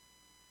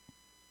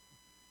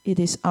 It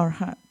is our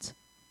heart.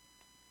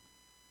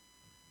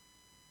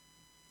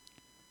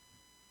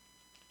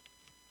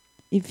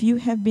 If you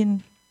have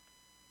been,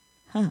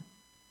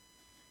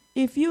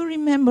 if you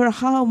remember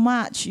how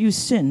much you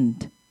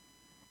sinned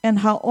and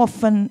how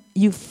often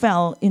you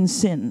fell in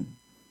sin,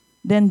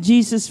 then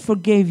Jesus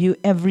forgave you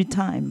every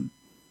time.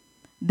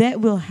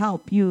 That will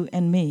help you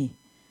and me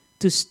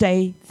to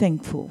stay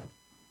thankful.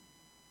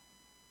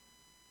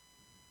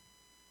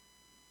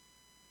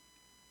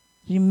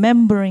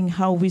 Remembering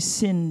how we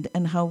sinned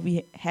and how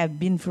we have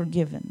been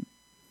forgiven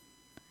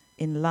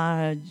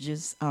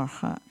enlarges our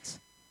heart,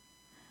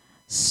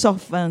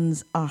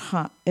 softens our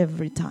heart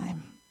every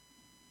time,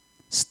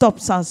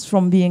 stops us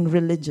from being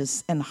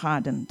religious and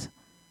hardened,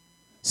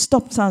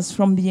 stops us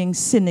from being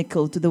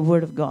cynical to the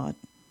Word of God.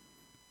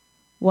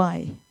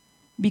 Why?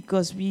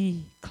 Because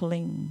we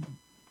cling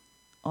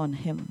on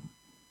Him,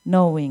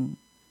 knowing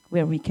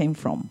where we came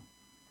from.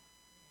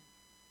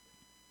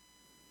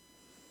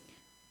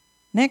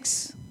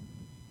 Next,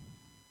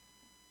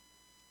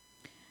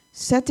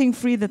 setting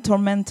free the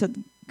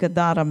tormented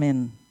Gadara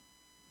men.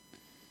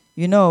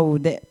 You know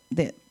that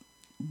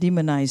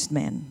demonized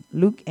man.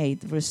 Luke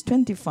 8, verse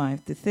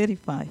 25 to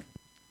 35.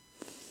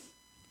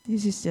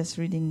 This is just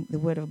reading the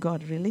Word of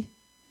God, really.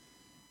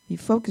 He's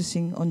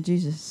focusing on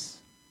Jesus.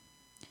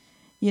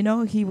 You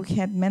know, he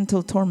had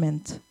mental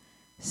torment,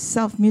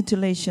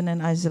 self-mutilation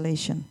and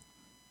isolation.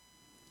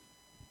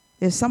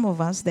 There's some of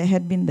us that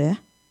had been there.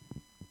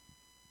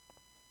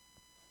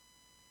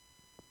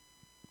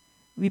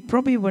 We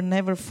probably were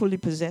never fully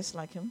possessed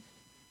like him.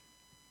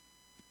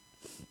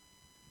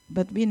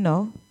 But we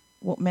know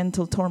what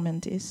mental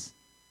torment is.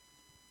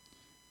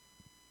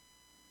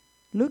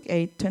 Luke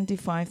 8,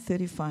 25,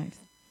 35.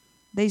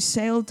 They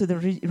sailed to the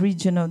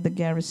region of the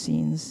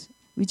Gerasenes,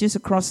 which is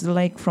across the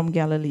lake from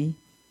Galilee.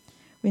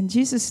 When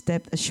Jesus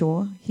stepped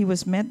ashore, he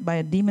was met by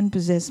a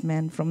demon-possessed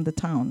man from the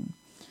town.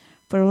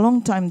 For a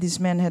long time, this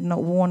man had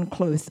not worn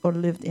clothes or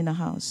lived in a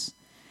house,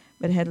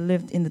 but had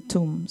lived in the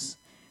tombs.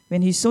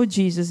 When he saw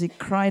Jesus, he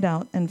cried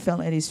out and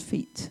fell at his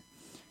feet,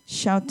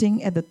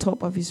 shouting at the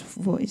top of his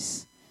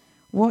voice,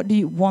 "What do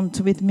you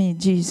want with me,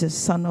 Jesus,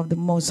 Son of the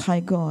Most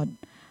High God?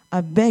 I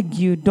beg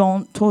you,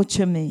 don't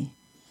torture me."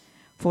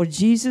 For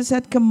Jesus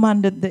had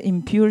commanded the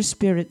impure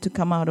spirit to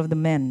come out of the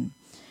man.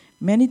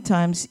 Many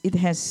times it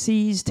has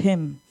seized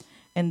him,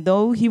 and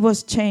though he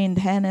was chained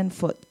hand and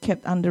foot,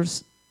 kept under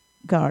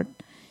guard,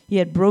 he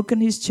had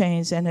broken his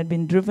chains and had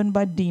been driven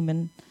by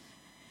demon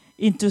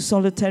into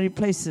solitary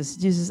places.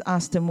 Jesus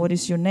asked him, "What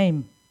is your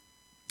name?"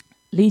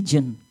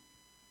 "Legion,"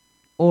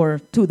 or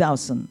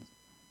 2,000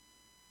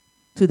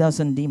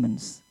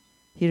 demons.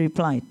 He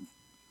replied,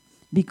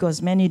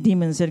 because many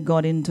demons had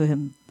got into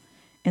him.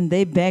 And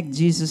they begged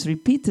Jesus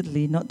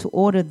repeatedly not to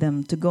order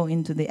them to go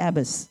into the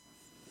abyss.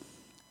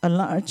 A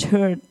large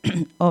herd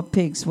of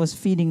pigs was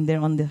feeding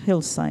there on the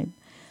hillside.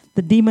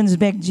 The demons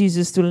begged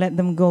Jesus to let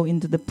them go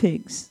into the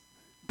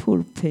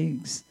Poor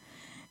pigs.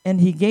 And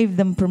he gave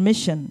them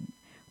permission.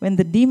 When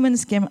the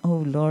demons came,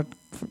 oh Lord,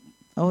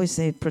 I always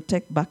say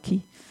protect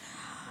Bucky.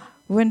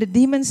 When the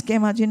demons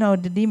came out,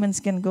 the demons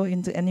can go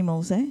into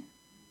animals, eh?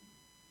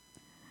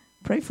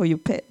 Pray for your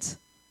pets.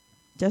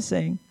 Just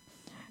saying.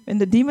 When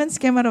the demons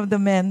came out of the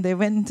man, they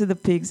went into the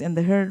pigs, and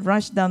the herd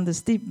rushed down the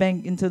steep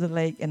bank into the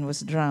lake and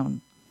was drowned.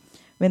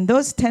 When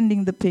those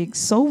tending the pigs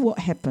saw what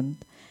happened,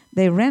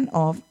 they ran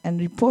off and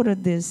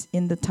reported this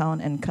in the town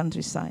and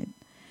countryside.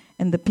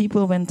 And the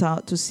people went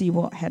out to see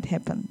what had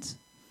happened.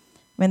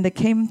 When they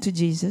came to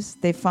Jesus,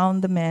 they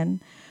found the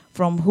man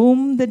from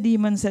whom the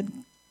demons had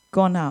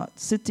gone out,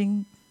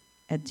 sitting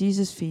at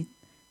Jesus' feet,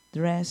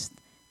 dressed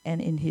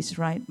and in his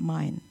right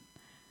mind.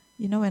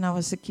 When I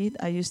was a kid,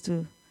 I used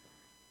to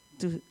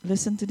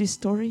listen to this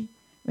story.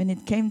 When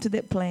it came to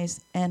that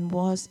place and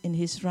was in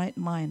his right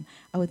mind,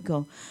 I would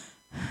go,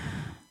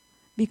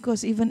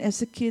 because even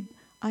as a kid,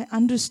 I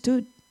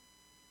understood.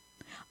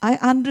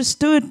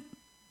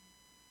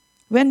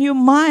 When your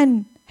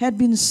mind had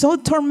been so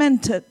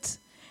tormented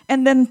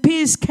and then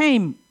peace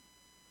came.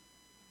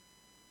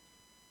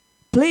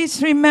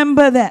 Please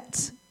remember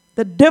that.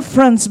 The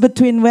difference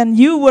between when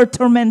you were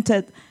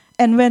tormented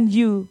and when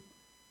you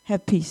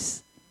have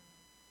peace.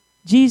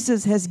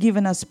 Jesus has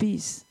given us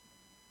peace.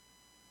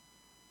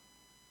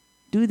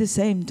 Do the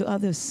same to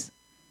others.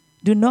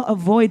 Do not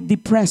avoid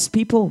depressed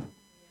people.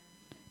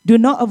 Do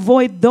not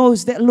avoid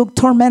those that look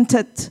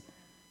tormented.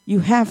 You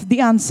have the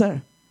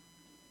answer.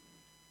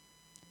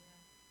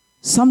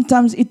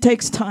 Sometimes it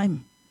takes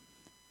time.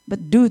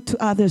 But do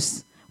to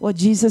others what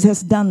Jesus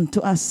has done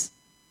to us.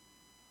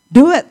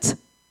 Do it.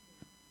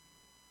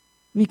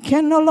 We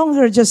can no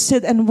longer just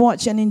sit and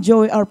watch and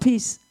enjoy our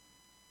peace.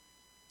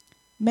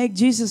 Make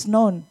Jesus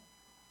known.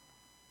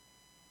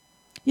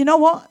 You know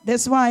what?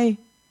 That's why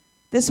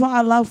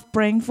I love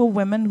praying for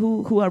women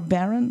who are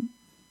barren.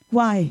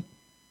 Why?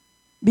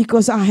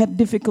 Because I had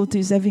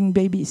difficulties having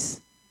babies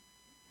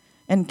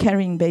and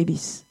carrying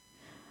babies.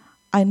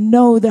 I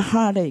know the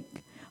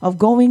heartache of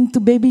going to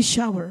baby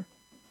shower,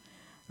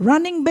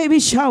 running baby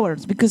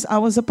showers, because I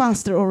was a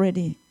pastor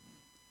already.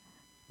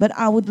 But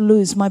I would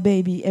lose my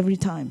baby every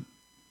time.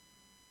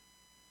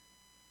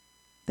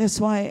 That's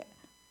why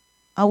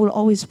I will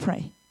always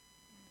pray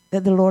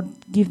that the Lord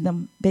give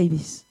them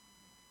babies.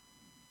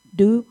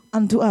 Do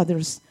unto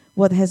others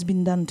what has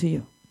been done to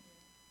you.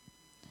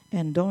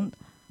 And don't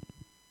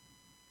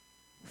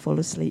fall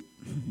asleep.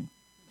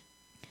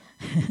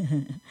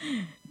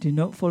 Do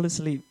not fall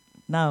asleep.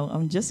 Now,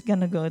 I'm just going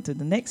to go to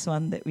the next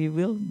one that we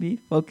will be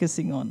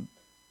focusing on.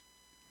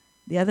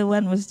 The other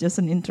one was just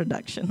an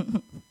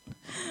introduction.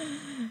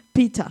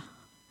 Peter.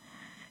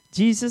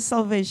 Jesus'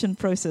 salvation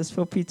process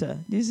for Peter.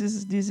 This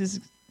is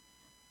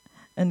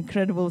an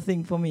incredible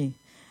thing for me.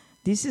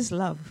 This is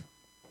love.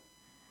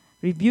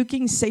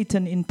 Rebuking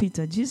Satan in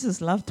Peter.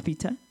 Jesus loved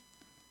Peter.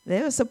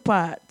 There was a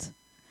part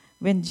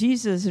when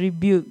Jesus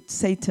rebuked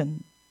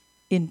Satan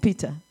in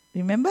Peter.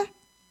 Remember?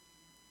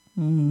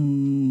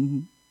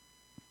 When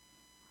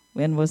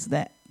was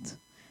that?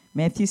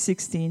 Matthew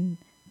 16,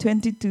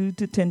 22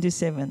 to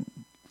 27.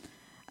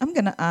 I'm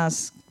going to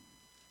ask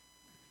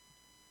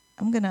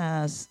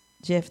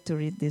Jeff to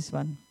read this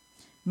one.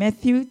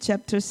 Matthew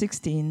chapter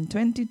 16,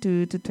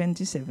 22 to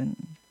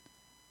 27.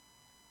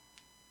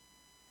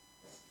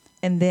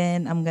 And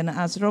then I'm going to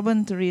ask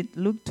Robin to read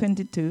Luke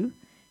 22,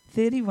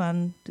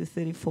 31 to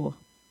 34.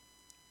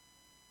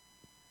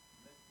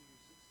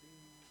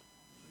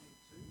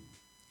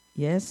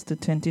 Yes, to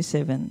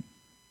 27.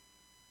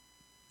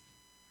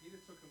 Peter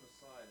took him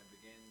aside and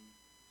began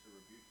to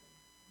rebuke him.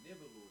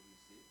 Never, Lord, he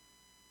said.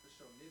 This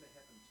shall never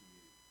happen to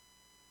you.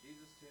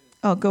 Jesus turned and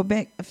Oh, go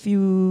back a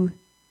few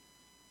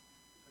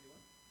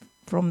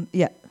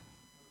 21?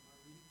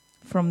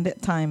 from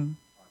that time.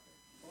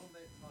 From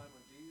that time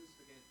on, Jesus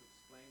began to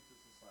explain to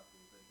his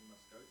disciples that he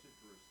must go to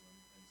Jerusalem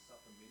and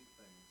suffer many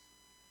things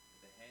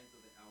at the hands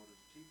of the elders,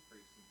 chief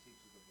priests, and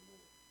teachers of the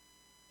law,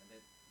 and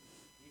that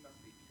he must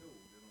be killed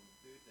and on the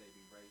third day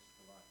be raised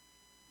to life.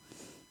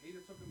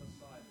 Peter took him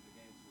aside and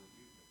began to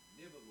rebuke him.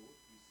 Never, Lord,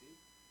 he said.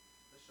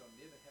 This shall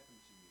never happen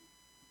to you.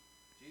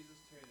 Jesus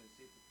turned and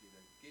said to Peter,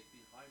 Get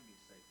behind me,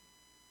 Satan.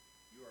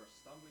 You are a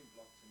stumbling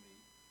block to me.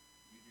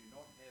 You do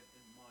not have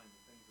in mind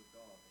the things of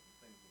God, but the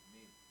things of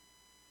men.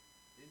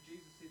 Then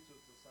Jesus said to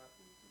his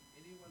disciples, If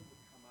anyone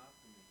would come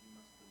after me, he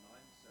must deny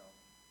himself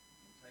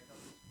and take up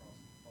his cross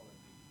and follow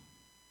me.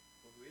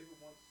 For whoever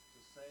wants to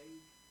save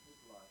his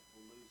life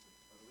will lose it,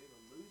 but whoever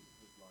loses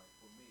his life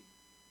for me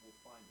will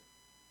find it.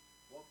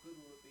 What good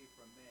will it be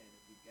for a man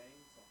if he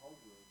gains the whole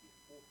world yet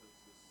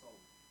forfeits his soul?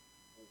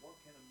 Or what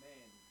can a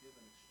man give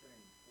in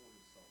exchange for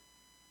his soul?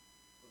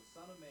 For the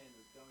Son of Man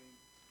is going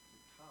to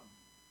come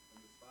in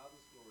his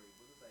Father's glory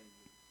with his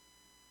angels,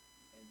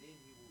 and then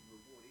he will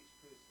reward each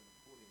person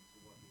according to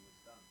what he has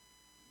done.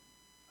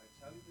 I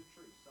tell you the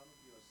truth, some of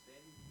you are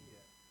standing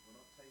here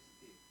will not taste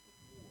death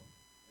before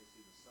they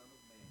see the Son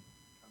of Man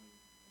coming in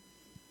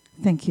his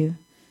kingdom. Thank you.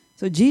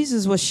 So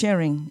Jesus was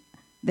sharing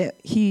that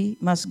he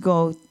must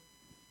go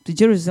to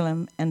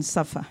Jerusalem and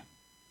suffer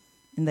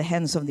in the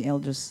hands of the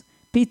elders.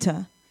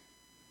 Peter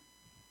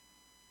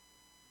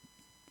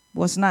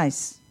was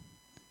nice.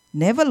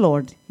 Never,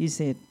 Lord, he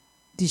said.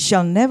 This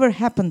shall never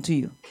happen to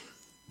you.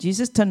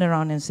 Jesus turned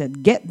around and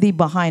said, get thee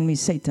behind me,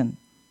 Satan.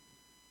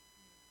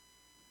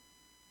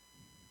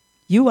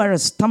 You are a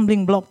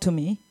stumbling block to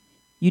me.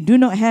 You do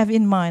not have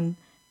in mind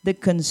the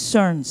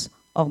concerns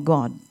of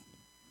God.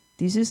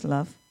 This is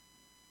love.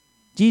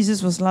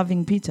 Jesus was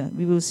loving Peter.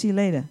 We will see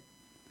later.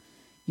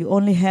 You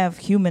only have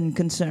human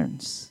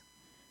concerns.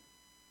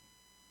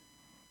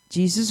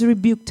 Jesus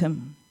rebuked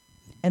him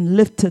and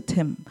lifted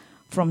him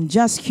from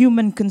just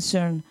human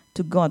concern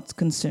to God's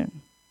concern.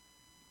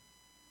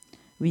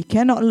 We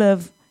cannot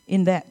live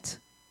in that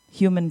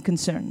human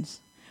concerns.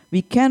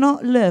 We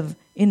cannot live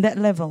in that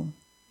level.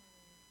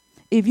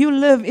 If you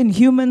live in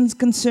human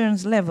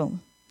concerns level,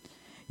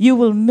 you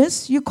will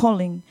miss your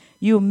calling.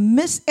 You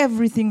miss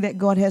everything that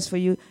God has for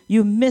you.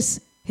 You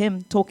miss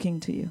Him talking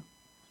to you.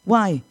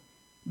 Why?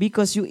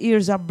 Because your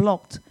ears are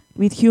blocked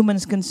with human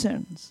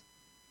concerns.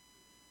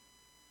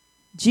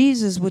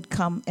 Jesus would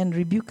come and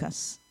rebuke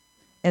us,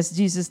 as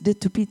Jesus did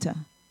to Peter.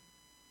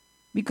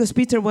 Because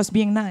Peter was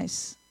being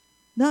nice.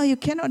 No, you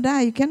cannot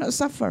die. You cannot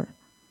suffer.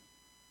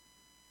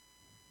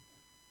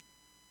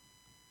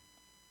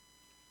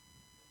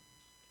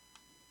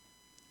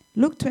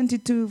 Luke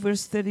 22,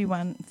 verse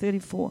 31,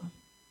 34.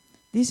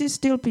 This is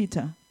still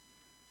Peter.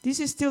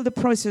 This is still the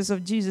process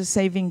of Jesus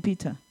saving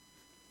Peter.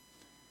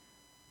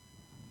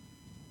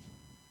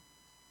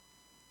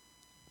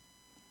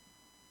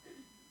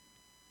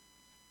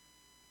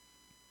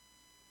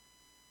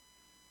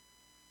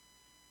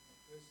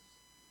 Verses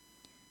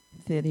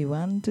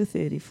 31 to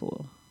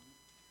 34.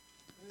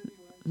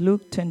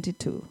 Luke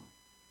 22.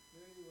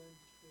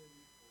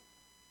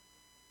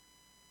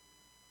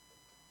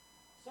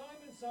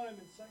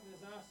 Simon, Satan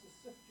has asked to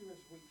sift you as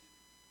wheat.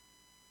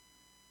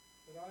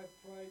 But I have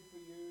prayed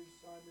for you,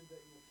 Simon, that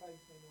your faith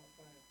may not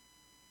fail.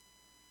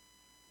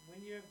 And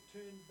when you have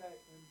turned back,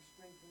 then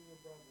strengthen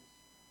your brothers.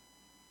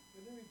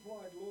 But he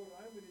replied, Lord,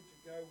 I am ready to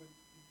go with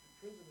you to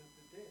prison and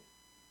to death.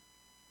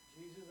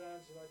 Jesus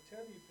answered, I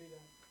tell you,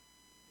 Peter,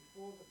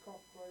 before the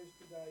cock crows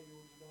today,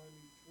 you will deny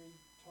me 3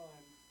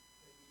 times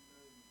that you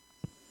know me.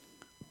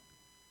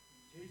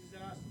 And Jesus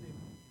asked him,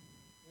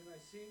 when I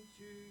sent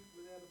you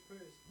without a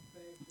purse,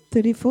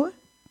 34?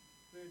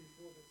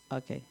 34.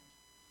 Okay.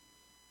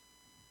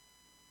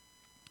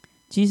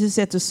 Jesus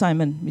said to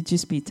Simon, which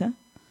is Peter,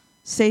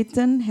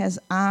 Satan has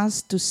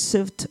asked to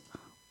sift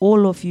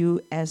all of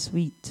you as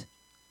wheat,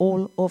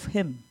 all of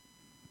him.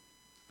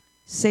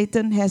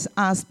 Satan has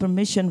asked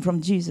permission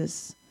from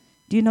Jesus.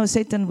 Do you know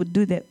Satan would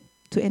do that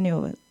to any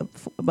of us,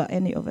 about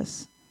any of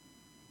us?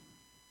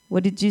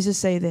 What did Jesus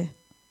say there?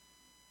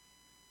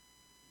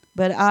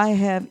 But I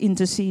have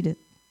interceded.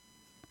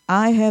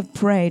 I have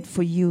prayed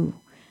for you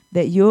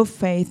that your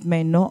faith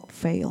may not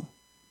fail.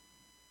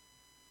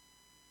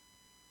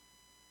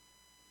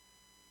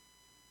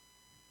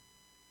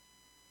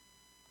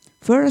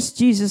 First,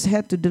 Jesus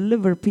had to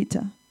deliver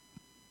Peter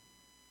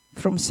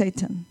from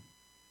Satan.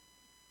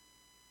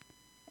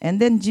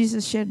 And then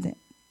Jesus shared that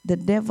the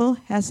devil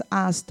has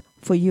asked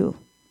for you.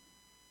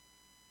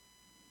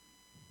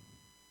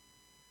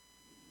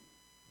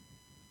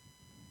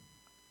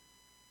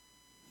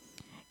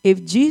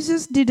 If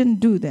Jesus didn't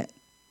do that,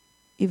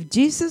 if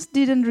Jesus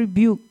didn't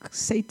rebuke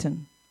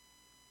Satan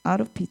out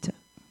of Peter,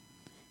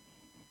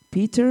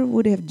 Peter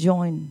would have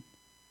joined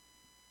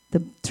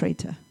the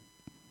traitor.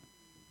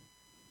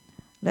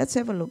 Let's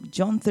have a look.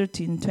 John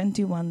 13,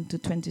 21 to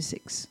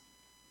 26.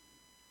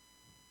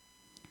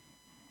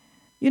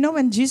 You know,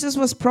 when Jesus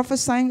was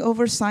prophesying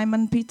over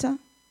Simon Peter,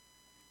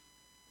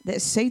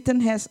 that Satan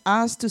has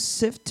asked to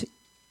sift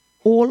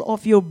all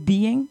of your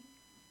being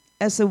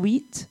as a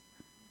wheat,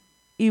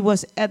 it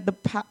was at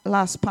the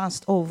last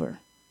Passover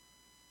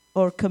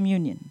or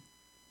communion.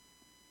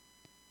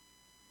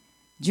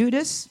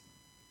 Judas,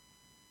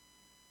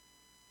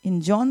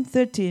 in John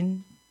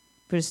 13,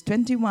 verse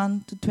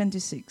 21 to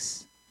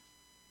 26,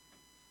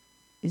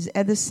 is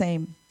at the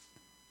same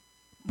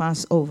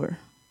Passover.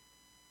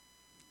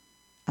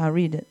 I'll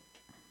read it.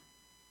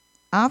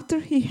 After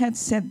he had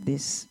said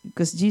this,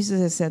 because Jesus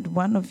had said,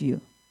 one of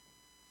you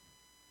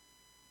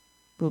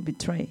will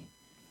betray.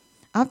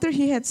 After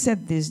he had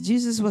said this,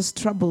 Jesus was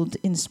troubled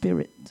in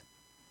spirit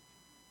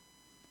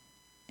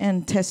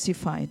and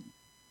testified,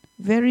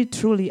 very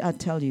truly I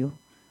tell you,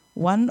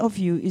 one of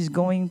you is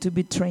going to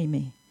betray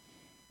me.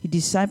 His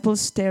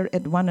disciples stared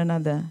at one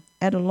another,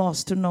 at a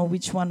loss to know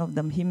which one of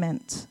them he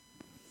meant.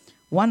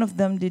 One of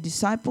them, the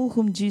disciple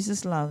whom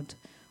Jesus loved,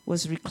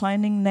 was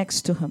reclining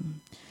next to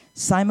him.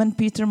 Simon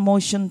Peter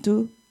motioned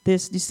to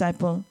this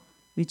disciple,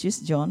 which is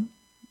John,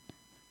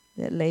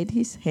 that laid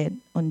his head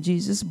on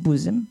Jesus'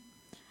 bosom.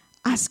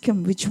 Ask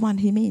him which one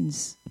he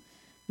means.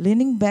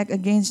 Leaning back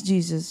against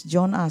Jesus,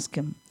 John asked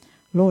him,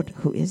 Lord,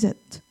 who is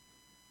it?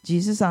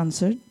 Jesus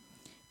answered,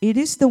 it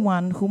is the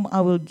one whom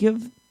I will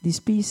give this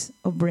piece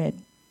of bread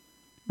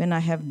when I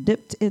have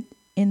dipped it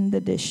in the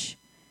dish.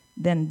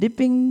 Then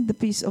dipping the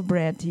piece of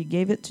bread, he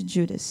gave it to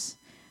Judas,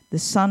 the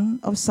son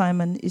of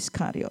Simon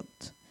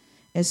Iscariot.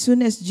 As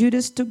soon as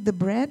Judas took the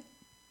bread,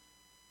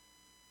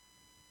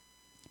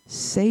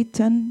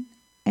 Satan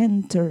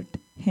entered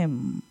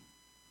him.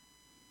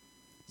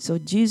 So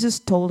Jesus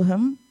told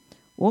him,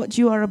 what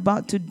you are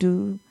about to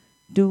do,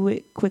 do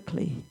it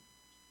quickly.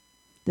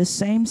 The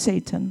same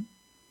Satan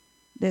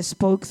that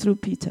spoke through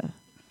Peter.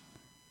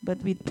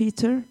 But with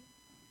Peter,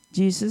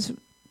 Jesus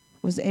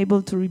was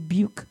able to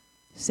rebuke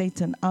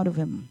Satan out of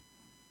him.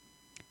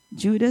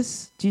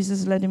 Judas,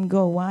 Jesus let him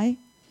go. Why?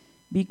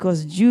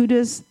 Because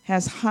Judas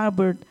has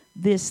harbored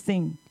this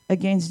thing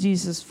against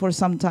Jesus for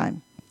some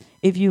time.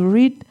 If you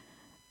read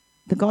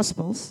the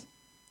Gospels,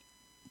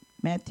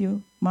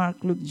 Matthew, Mark,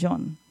 Luke,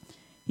 John,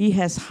 he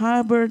has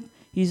harbored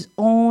his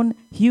own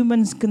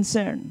human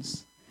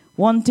concerns,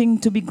 wanting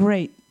to be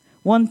great,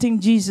 wanting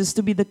Jesus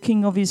to be the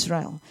King of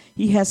Israel.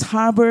 He has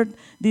harbored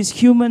these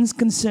human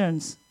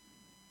concerns.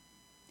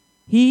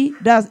 He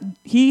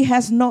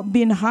has not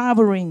been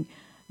harboring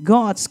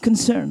God's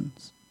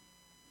concerns.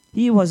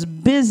 He was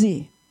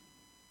busy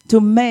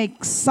to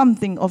make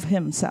something of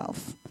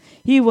himself.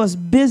 He was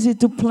busy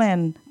to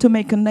plan to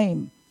make a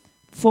name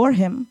for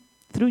him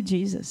through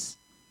Jesus.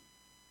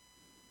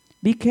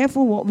 Be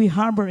careful what we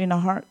harbor in our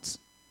hearts.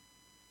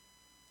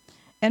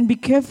 And be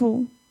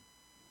careful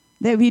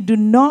that we do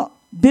not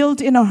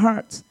build in our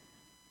hearts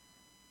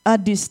a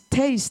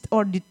distaste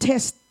or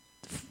detest.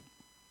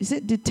 Is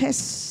it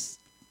detest?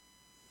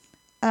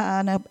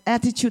 An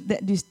attitude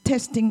that is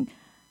testing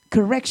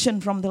correction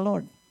from the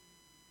Lord.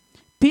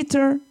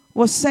 Peter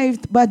was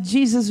saved by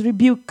Jesus'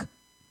 rebuke.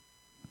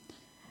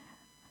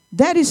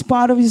 That is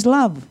part of his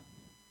love.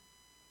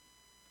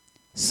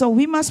 So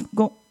we must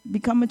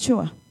become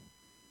mature.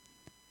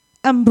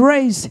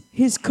 Embrace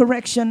his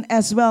correction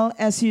as well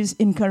as his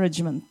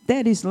encouragement.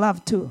 That is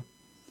love too.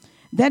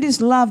 That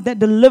is love that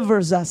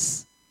delivers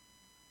us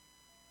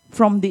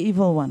from the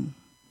evil one.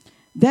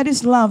 That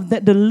is love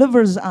that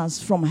delivers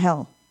us from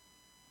hell.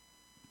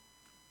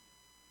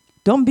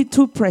 Don't be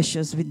too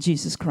precious with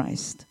Jesus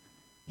Christ.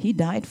 He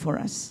died for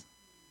us.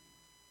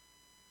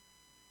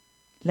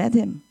 Let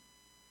him.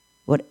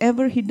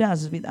 Whatever he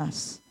does with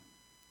us,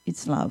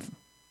 it's love.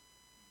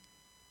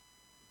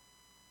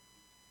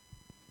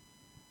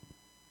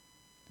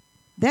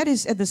 That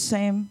is at the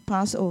same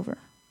Passover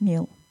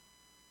meal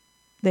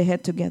they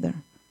had together.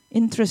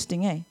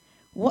 Interesting, eh?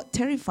 What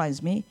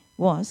terrifies me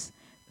was,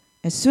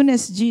 as soon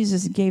as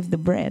Jesus gave the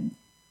bread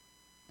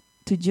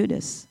to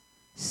Judas,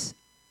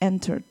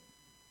 entered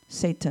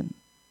Satan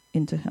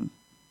into him.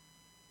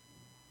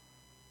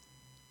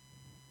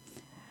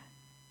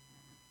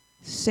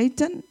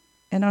 Satan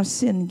and our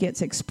sin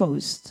gets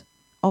exposed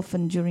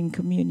often during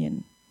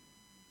communion.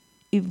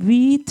 If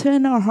we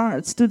turn our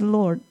hearts to the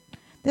Lord,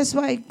 that's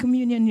why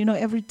communion,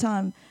 every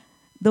time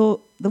the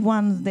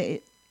one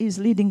that is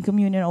leading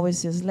communion always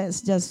says, let's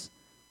just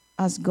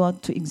ask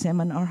God to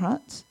examine our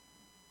hearts.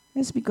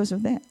 That's because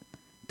of that.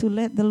 To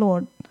let the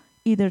Lord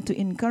either to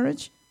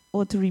encourage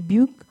or to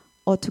rebuke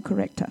or to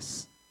correct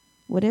us.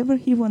 Whatever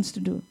he wants to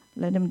do,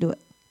 let him do it.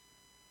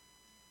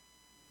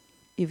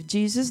 If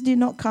Jesus did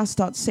not cast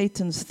out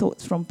Satan's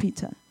thoughts from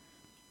Peter,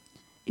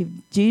 if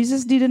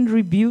Jesus didn't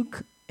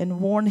rebuke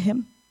and warn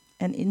him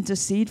and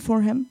intercede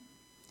for him,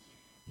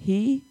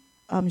 he,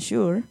 I'm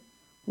sure,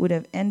 would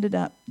have ended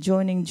up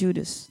joining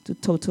Judas to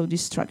total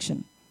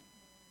destruction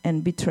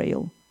and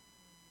betrayal.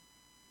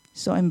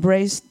 So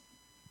embrace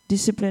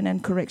discipline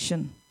and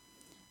correction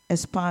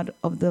as part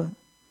of the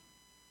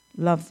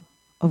love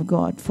of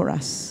God for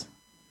us.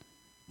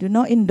 Do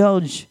not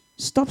indulge.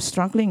 Stop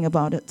struggling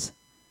about it.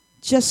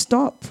 Just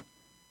stop.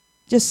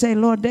 Just say,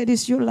 Lord, that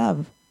is your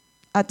love.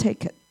 I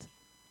take it.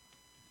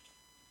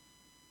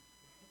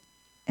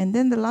 And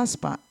then the last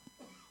part.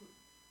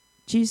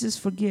 Jesus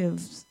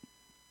forgives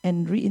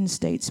and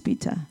reinstates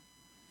Peter.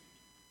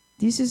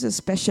 This is a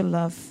special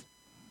love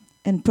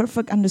and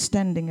perfect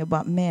understanding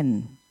about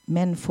men,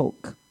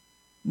 menfolk,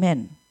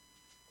 men,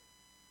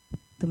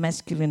 the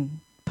masculine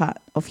part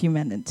of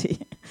humanity.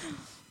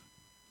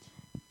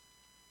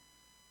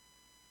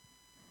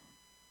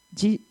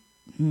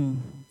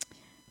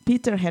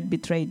 Peter had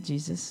betrayed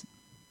Jesus.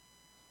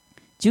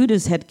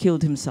 Judas had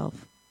killed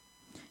himself.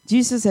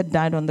 Jesus had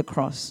died on the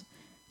cross.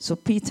 So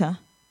Peter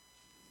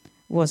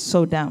was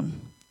so down.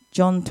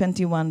 John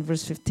 21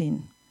 verse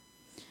 15.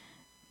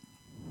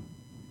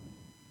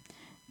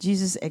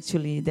 Jesus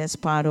actually, that's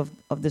part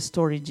of the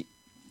story.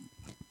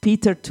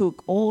 Peter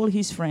took all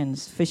his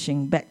friends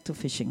fishing, back to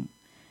fishing,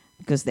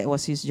 because that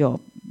was his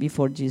job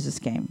before Jesus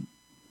came.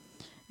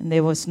 And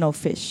there was no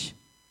fish.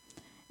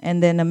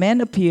 And then a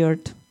man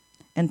appeared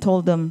and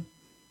told them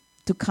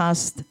to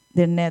cast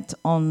their net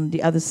on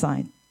the other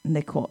side. And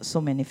they caught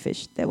so many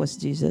fish. That was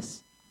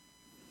Jesus.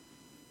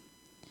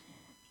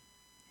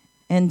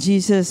 And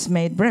Jesus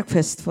made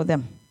breakfast for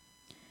them.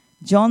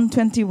 John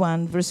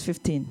 21, verse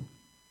 15.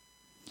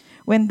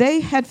 When they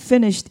had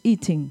finished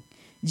eating,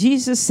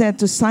 Jesus said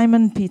to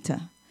Simon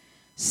Peter,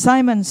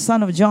 Simon,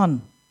 son of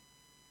John.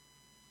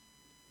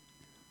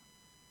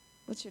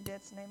 What's your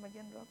dad's name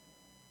again, Rob?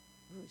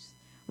 Bruce.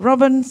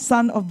 Robin,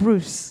 son of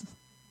Bruce.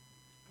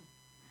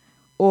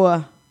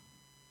 Or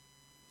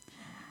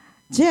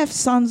Jeff,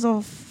 son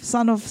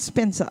of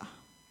Spencer.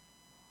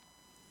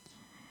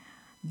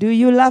 Do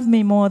you love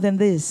me more than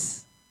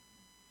this?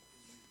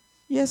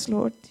 Yes,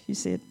 Lord, he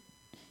said.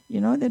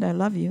 You know that I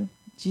love you.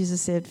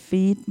 Jesus said,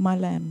 feed my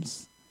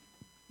lambs.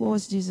 What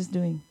was Jesus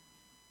doing?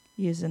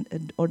 He is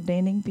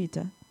ordaining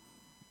Peter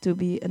to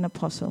be an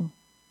apostle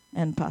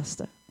and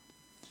pastor.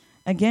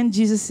 Again,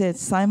 Jesus said,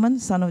 Simon,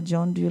 son of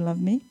John, do you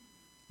love me?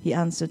 He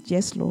answered,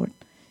 yes, Lord.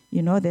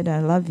 You know that I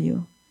love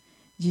you.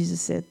 Jesus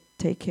said,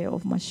 take care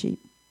of my sheep.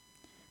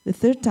 The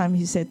third time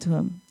he said to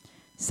him,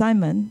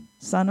 Simon,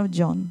 son of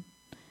John,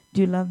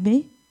 do you love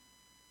me?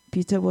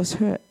 Peter was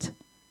hurt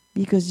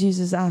because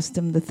Jesus asked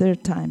him the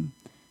third time,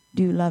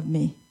 do you love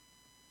me?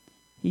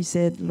 He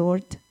said,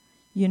 Lord,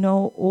 you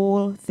know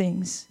all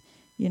things.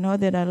 You know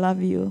that I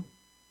love you.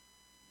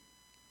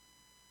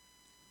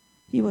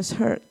 He was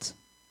hurt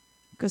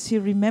because he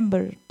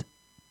remembered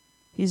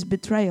his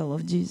betrayal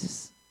of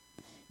Jesus.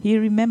 He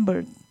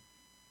remembered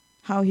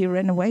how he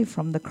ran away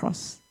from the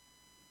cross.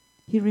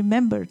 He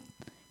remembered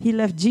he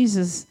left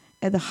Jesus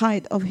at the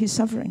height of his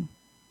suffering.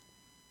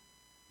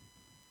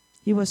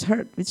 He was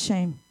hurt with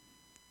shame.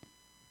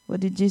 What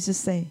did Jesus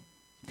say?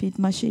 Feed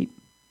my sheep.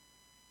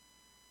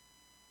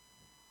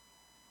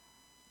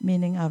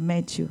 Meaning I've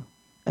made you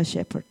a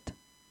shepherd.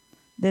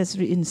 There's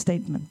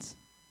reinstatement.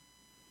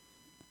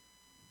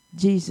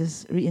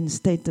 Jesus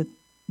reinstated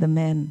the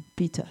man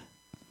Peter.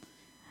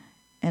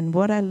 And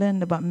what I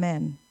learned about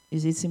men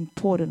is it's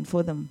important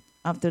for them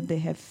after they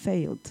have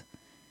failed.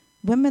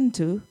 Women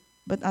too,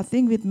 but I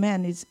think with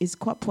men it's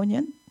quite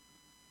poignant.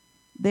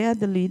 They are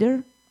the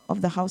leader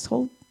of the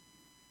household.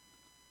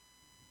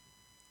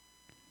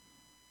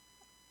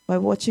 By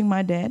watching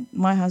my dad,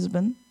 my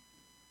husband,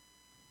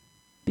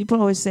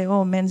 people always say,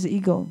 oh, men's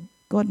ego.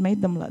 God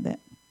made them like that.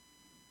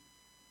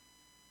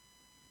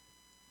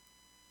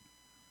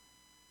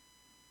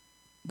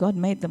 God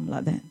made them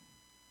like that.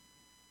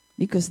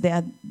 Because they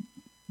are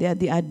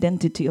the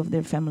identity of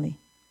their family.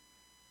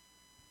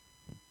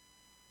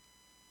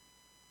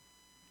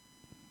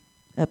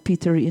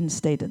 Peter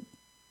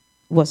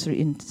was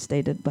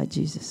reinstated by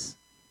Jesus.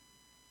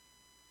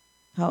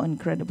 How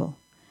incredible.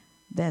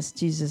 That's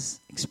Jesus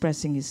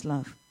expressing his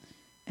love.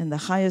 And the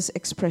highest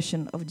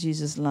expression of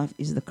Jesus' love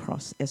is the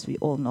cross, as we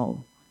all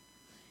know.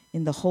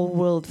 In the whole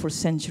world for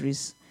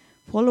centuries,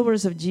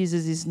 followers of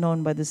Jesus is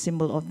known by the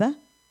symbol of the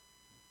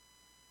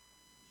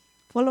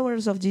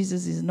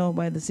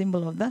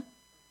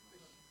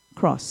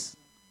cross.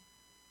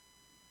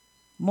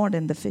 More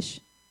than the fish,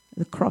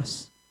 the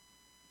cross.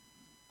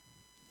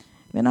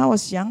 When I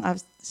was young,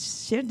 I've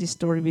shared this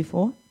story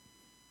before.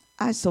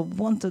 I so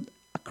wanted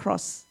a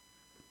cross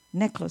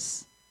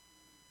necklace.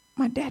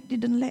 My dad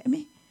didn't let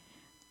me.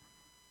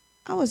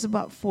 I was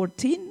about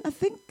 14, I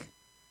think.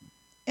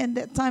 And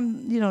that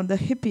time, the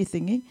hippie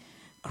thingy,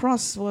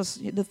 cross was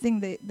the thing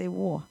they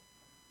wore.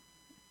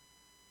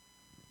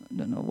 I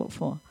don't know what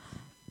for.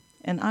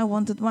 And I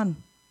wanted one.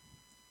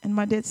 And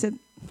my dad said,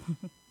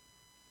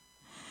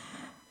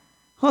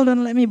 hold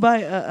on, let me buy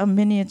a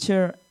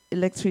miniature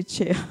electric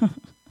chair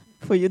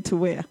for you to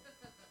wear.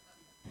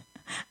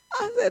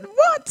 I said,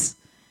 what?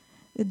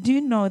 Do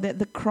you know that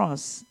the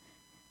cross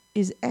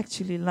is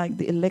actually like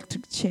the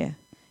electric chair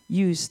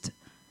used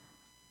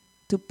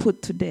to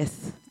put to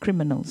death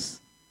criminals?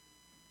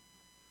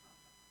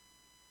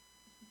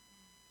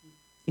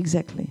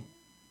 Exactly.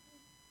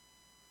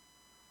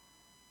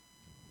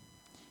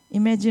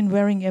 Imagine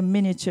wearing a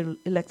miniature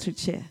electric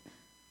chair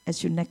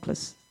as your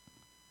necklace.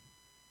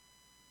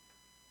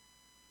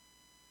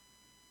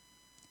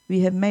 We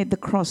have made the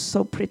cross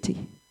so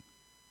pretty.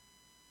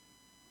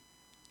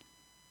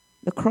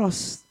 The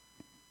cross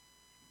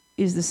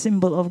is the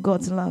symbol of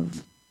God's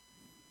love.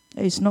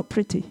 It's not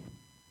pretty.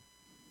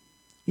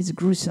 It's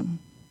gruesome.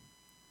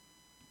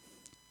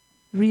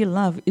 Real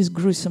love is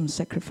gruesome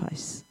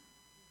sacrifice.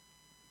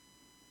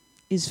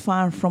 It's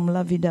far from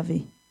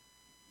lovey-dovey.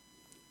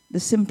 The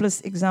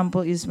simplest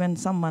example is when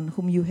someone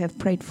whom you have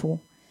prayed for,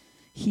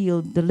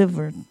 healed,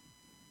 delivered,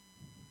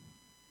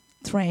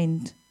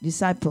 trained,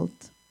 discipled,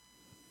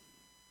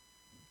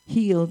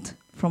 healed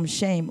from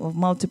shame of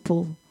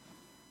multiple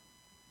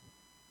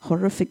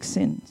horrific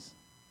sins,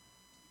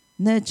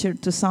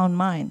 nurtured to sound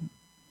mind,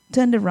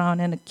 turned around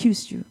and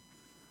accused you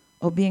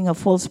of being a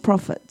false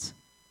prophet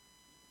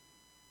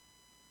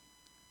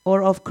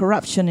or of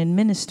corruption in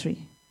ministry,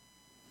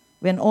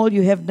 when all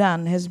you have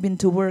done has been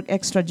to work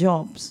extra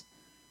jobs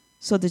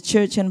so the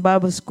church and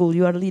Bible school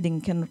you are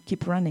leading can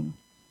keep running.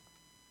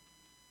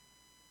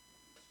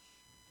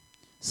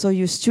 So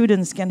your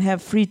students can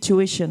have free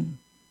tuition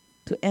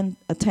to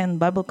attend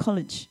Bible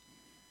college.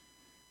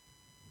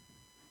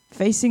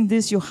 Facing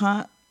this, your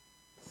heart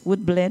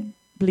would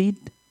bleed,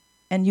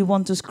 and you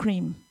want to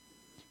scream.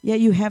 Yet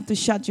you have to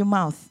shut your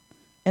mouth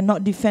and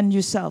not defend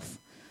yourself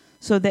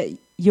so that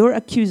your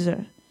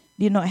accuser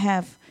did not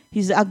have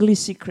his ugly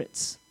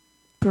secrets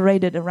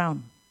paraded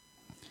around.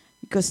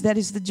 Because that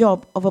is the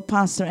job of a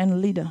pastor and a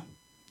leader,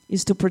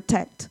 is to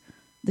protect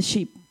the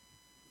sheep,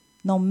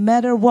 no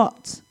matter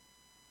what.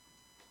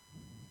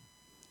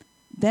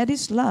 That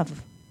is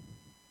love.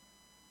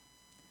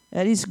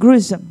 That is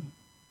gruesome.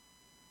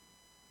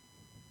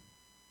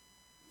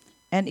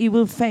 And it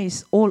will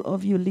face all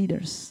of you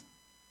leaders.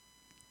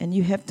 And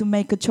you have to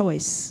make a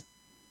choice,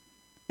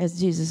 as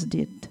Jesus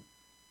did.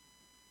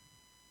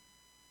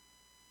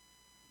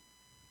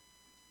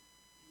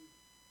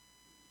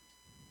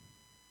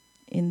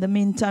 In the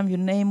meantime, your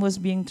name was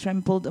being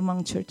trampled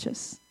among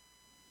churches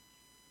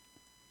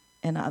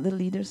and other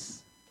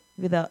leaders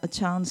without a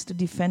chance to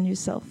defend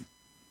yourself.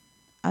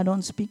 I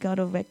don't speak out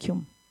of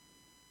vacuum.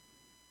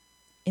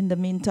 In the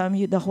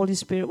meantime, the Holy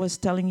Spirit was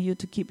telling you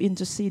to keep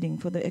interceding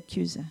for the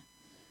accuser.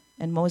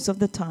 And most of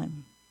the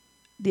time,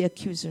 the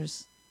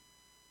accusers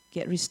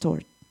get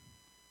restored.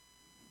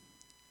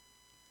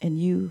 And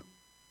you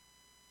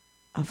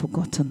are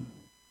forgotten.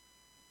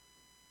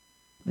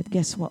 But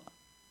guess what?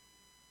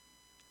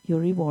 Your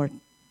reward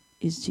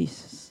is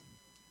Jesus.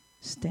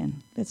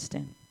 Stand. Let's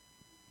stand.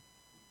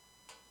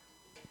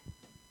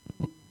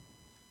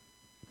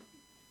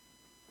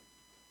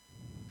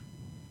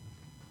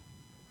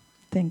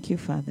 Thank you,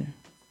 Father.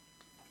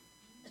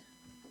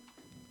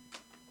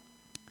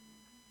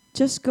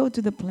 Just go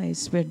to the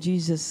place where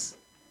Jesus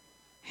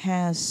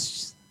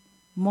has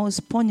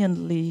most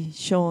poignantly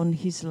shown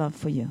his love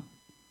for you.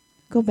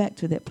 Go back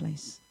to that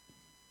place.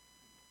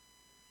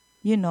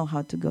 You know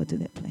how to go to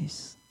that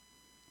place.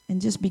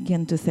 And just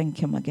begin to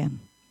thank him again.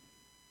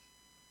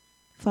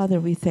 Father,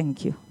 we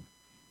thank you.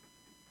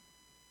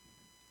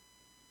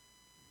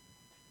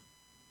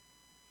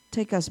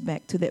 Take us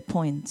back to that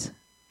point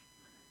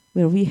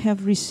where we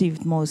have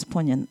received most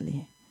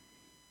poignantly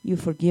your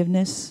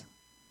forgiveness,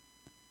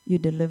 your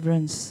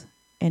deliverance,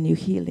 and your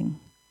healing.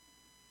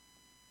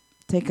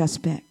 Take us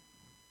back.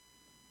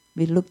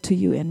 We look to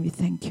you and we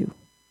thank you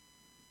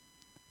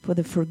for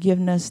the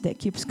forgiveness that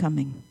keeps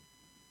coming.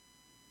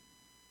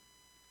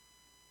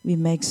 We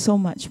make so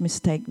much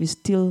mistake. We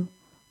still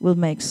will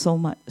make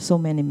so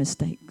many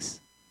mistakes.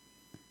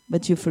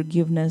 But your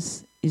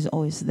forgiveness is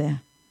always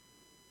there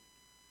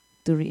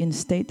to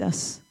reinstate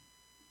us.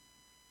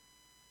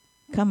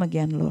 Come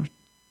again, Lord.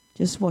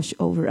 Just wash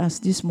over us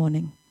this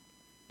morning.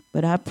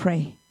 But I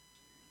pray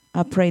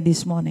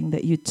this morning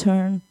that you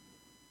turn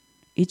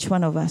each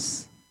one of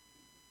us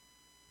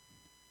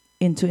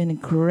into an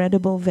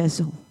incredible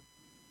vessel.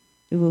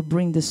 It will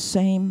bring the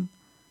same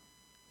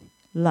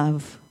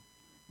love,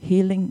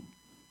 healing,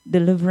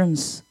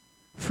 deliverance,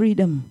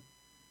 freedom,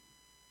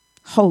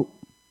 hope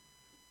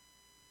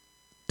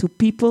to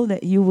people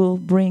that you will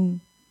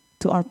bring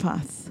to our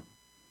path.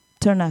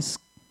 Turn us,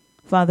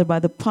 Father, by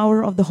the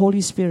power of the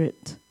Holy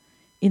Spirit,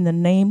 in the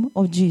name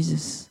of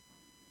Jesus.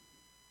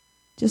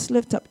 Just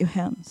lift up your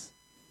hands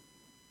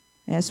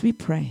as we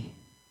pray.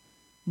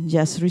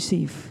 Just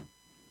receive.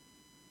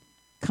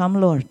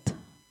 Come, Lord.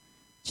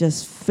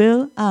 Just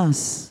fill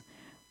us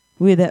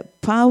with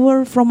that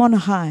power from on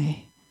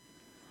high.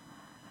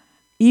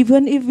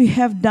 Even if we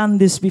have done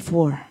this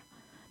before,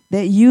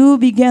 that you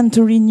begin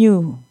to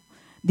renew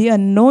the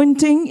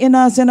anointing in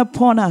us and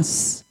upon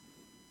us.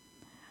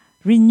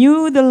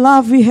 Renew the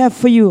love we have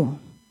for you,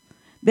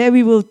 that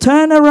we will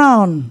turn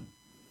around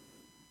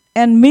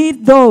and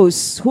meet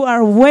those who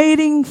are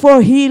waiting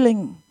for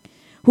healing,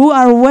 who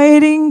are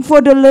waiting for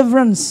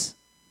deliverance,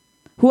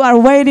 who are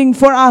waiting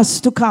for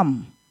us to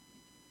come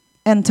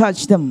and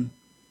touch them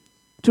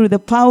through the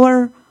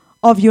power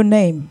of your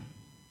name.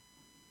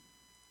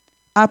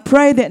 I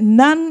pray that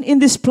none in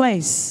this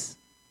place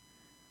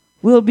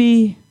will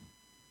be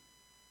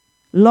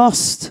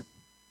lost,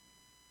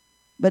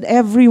 but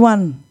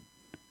everyone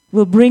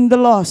will bring the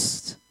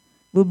lost,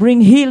 will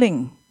bring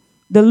healing,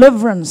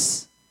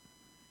 deliverance,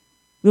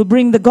 will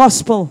bring the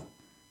gospel,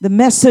 the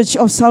message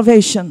of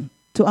salvation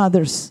to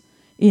others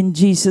in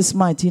Jesus'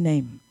 mighty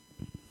name.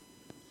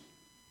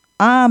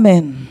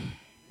 Amen.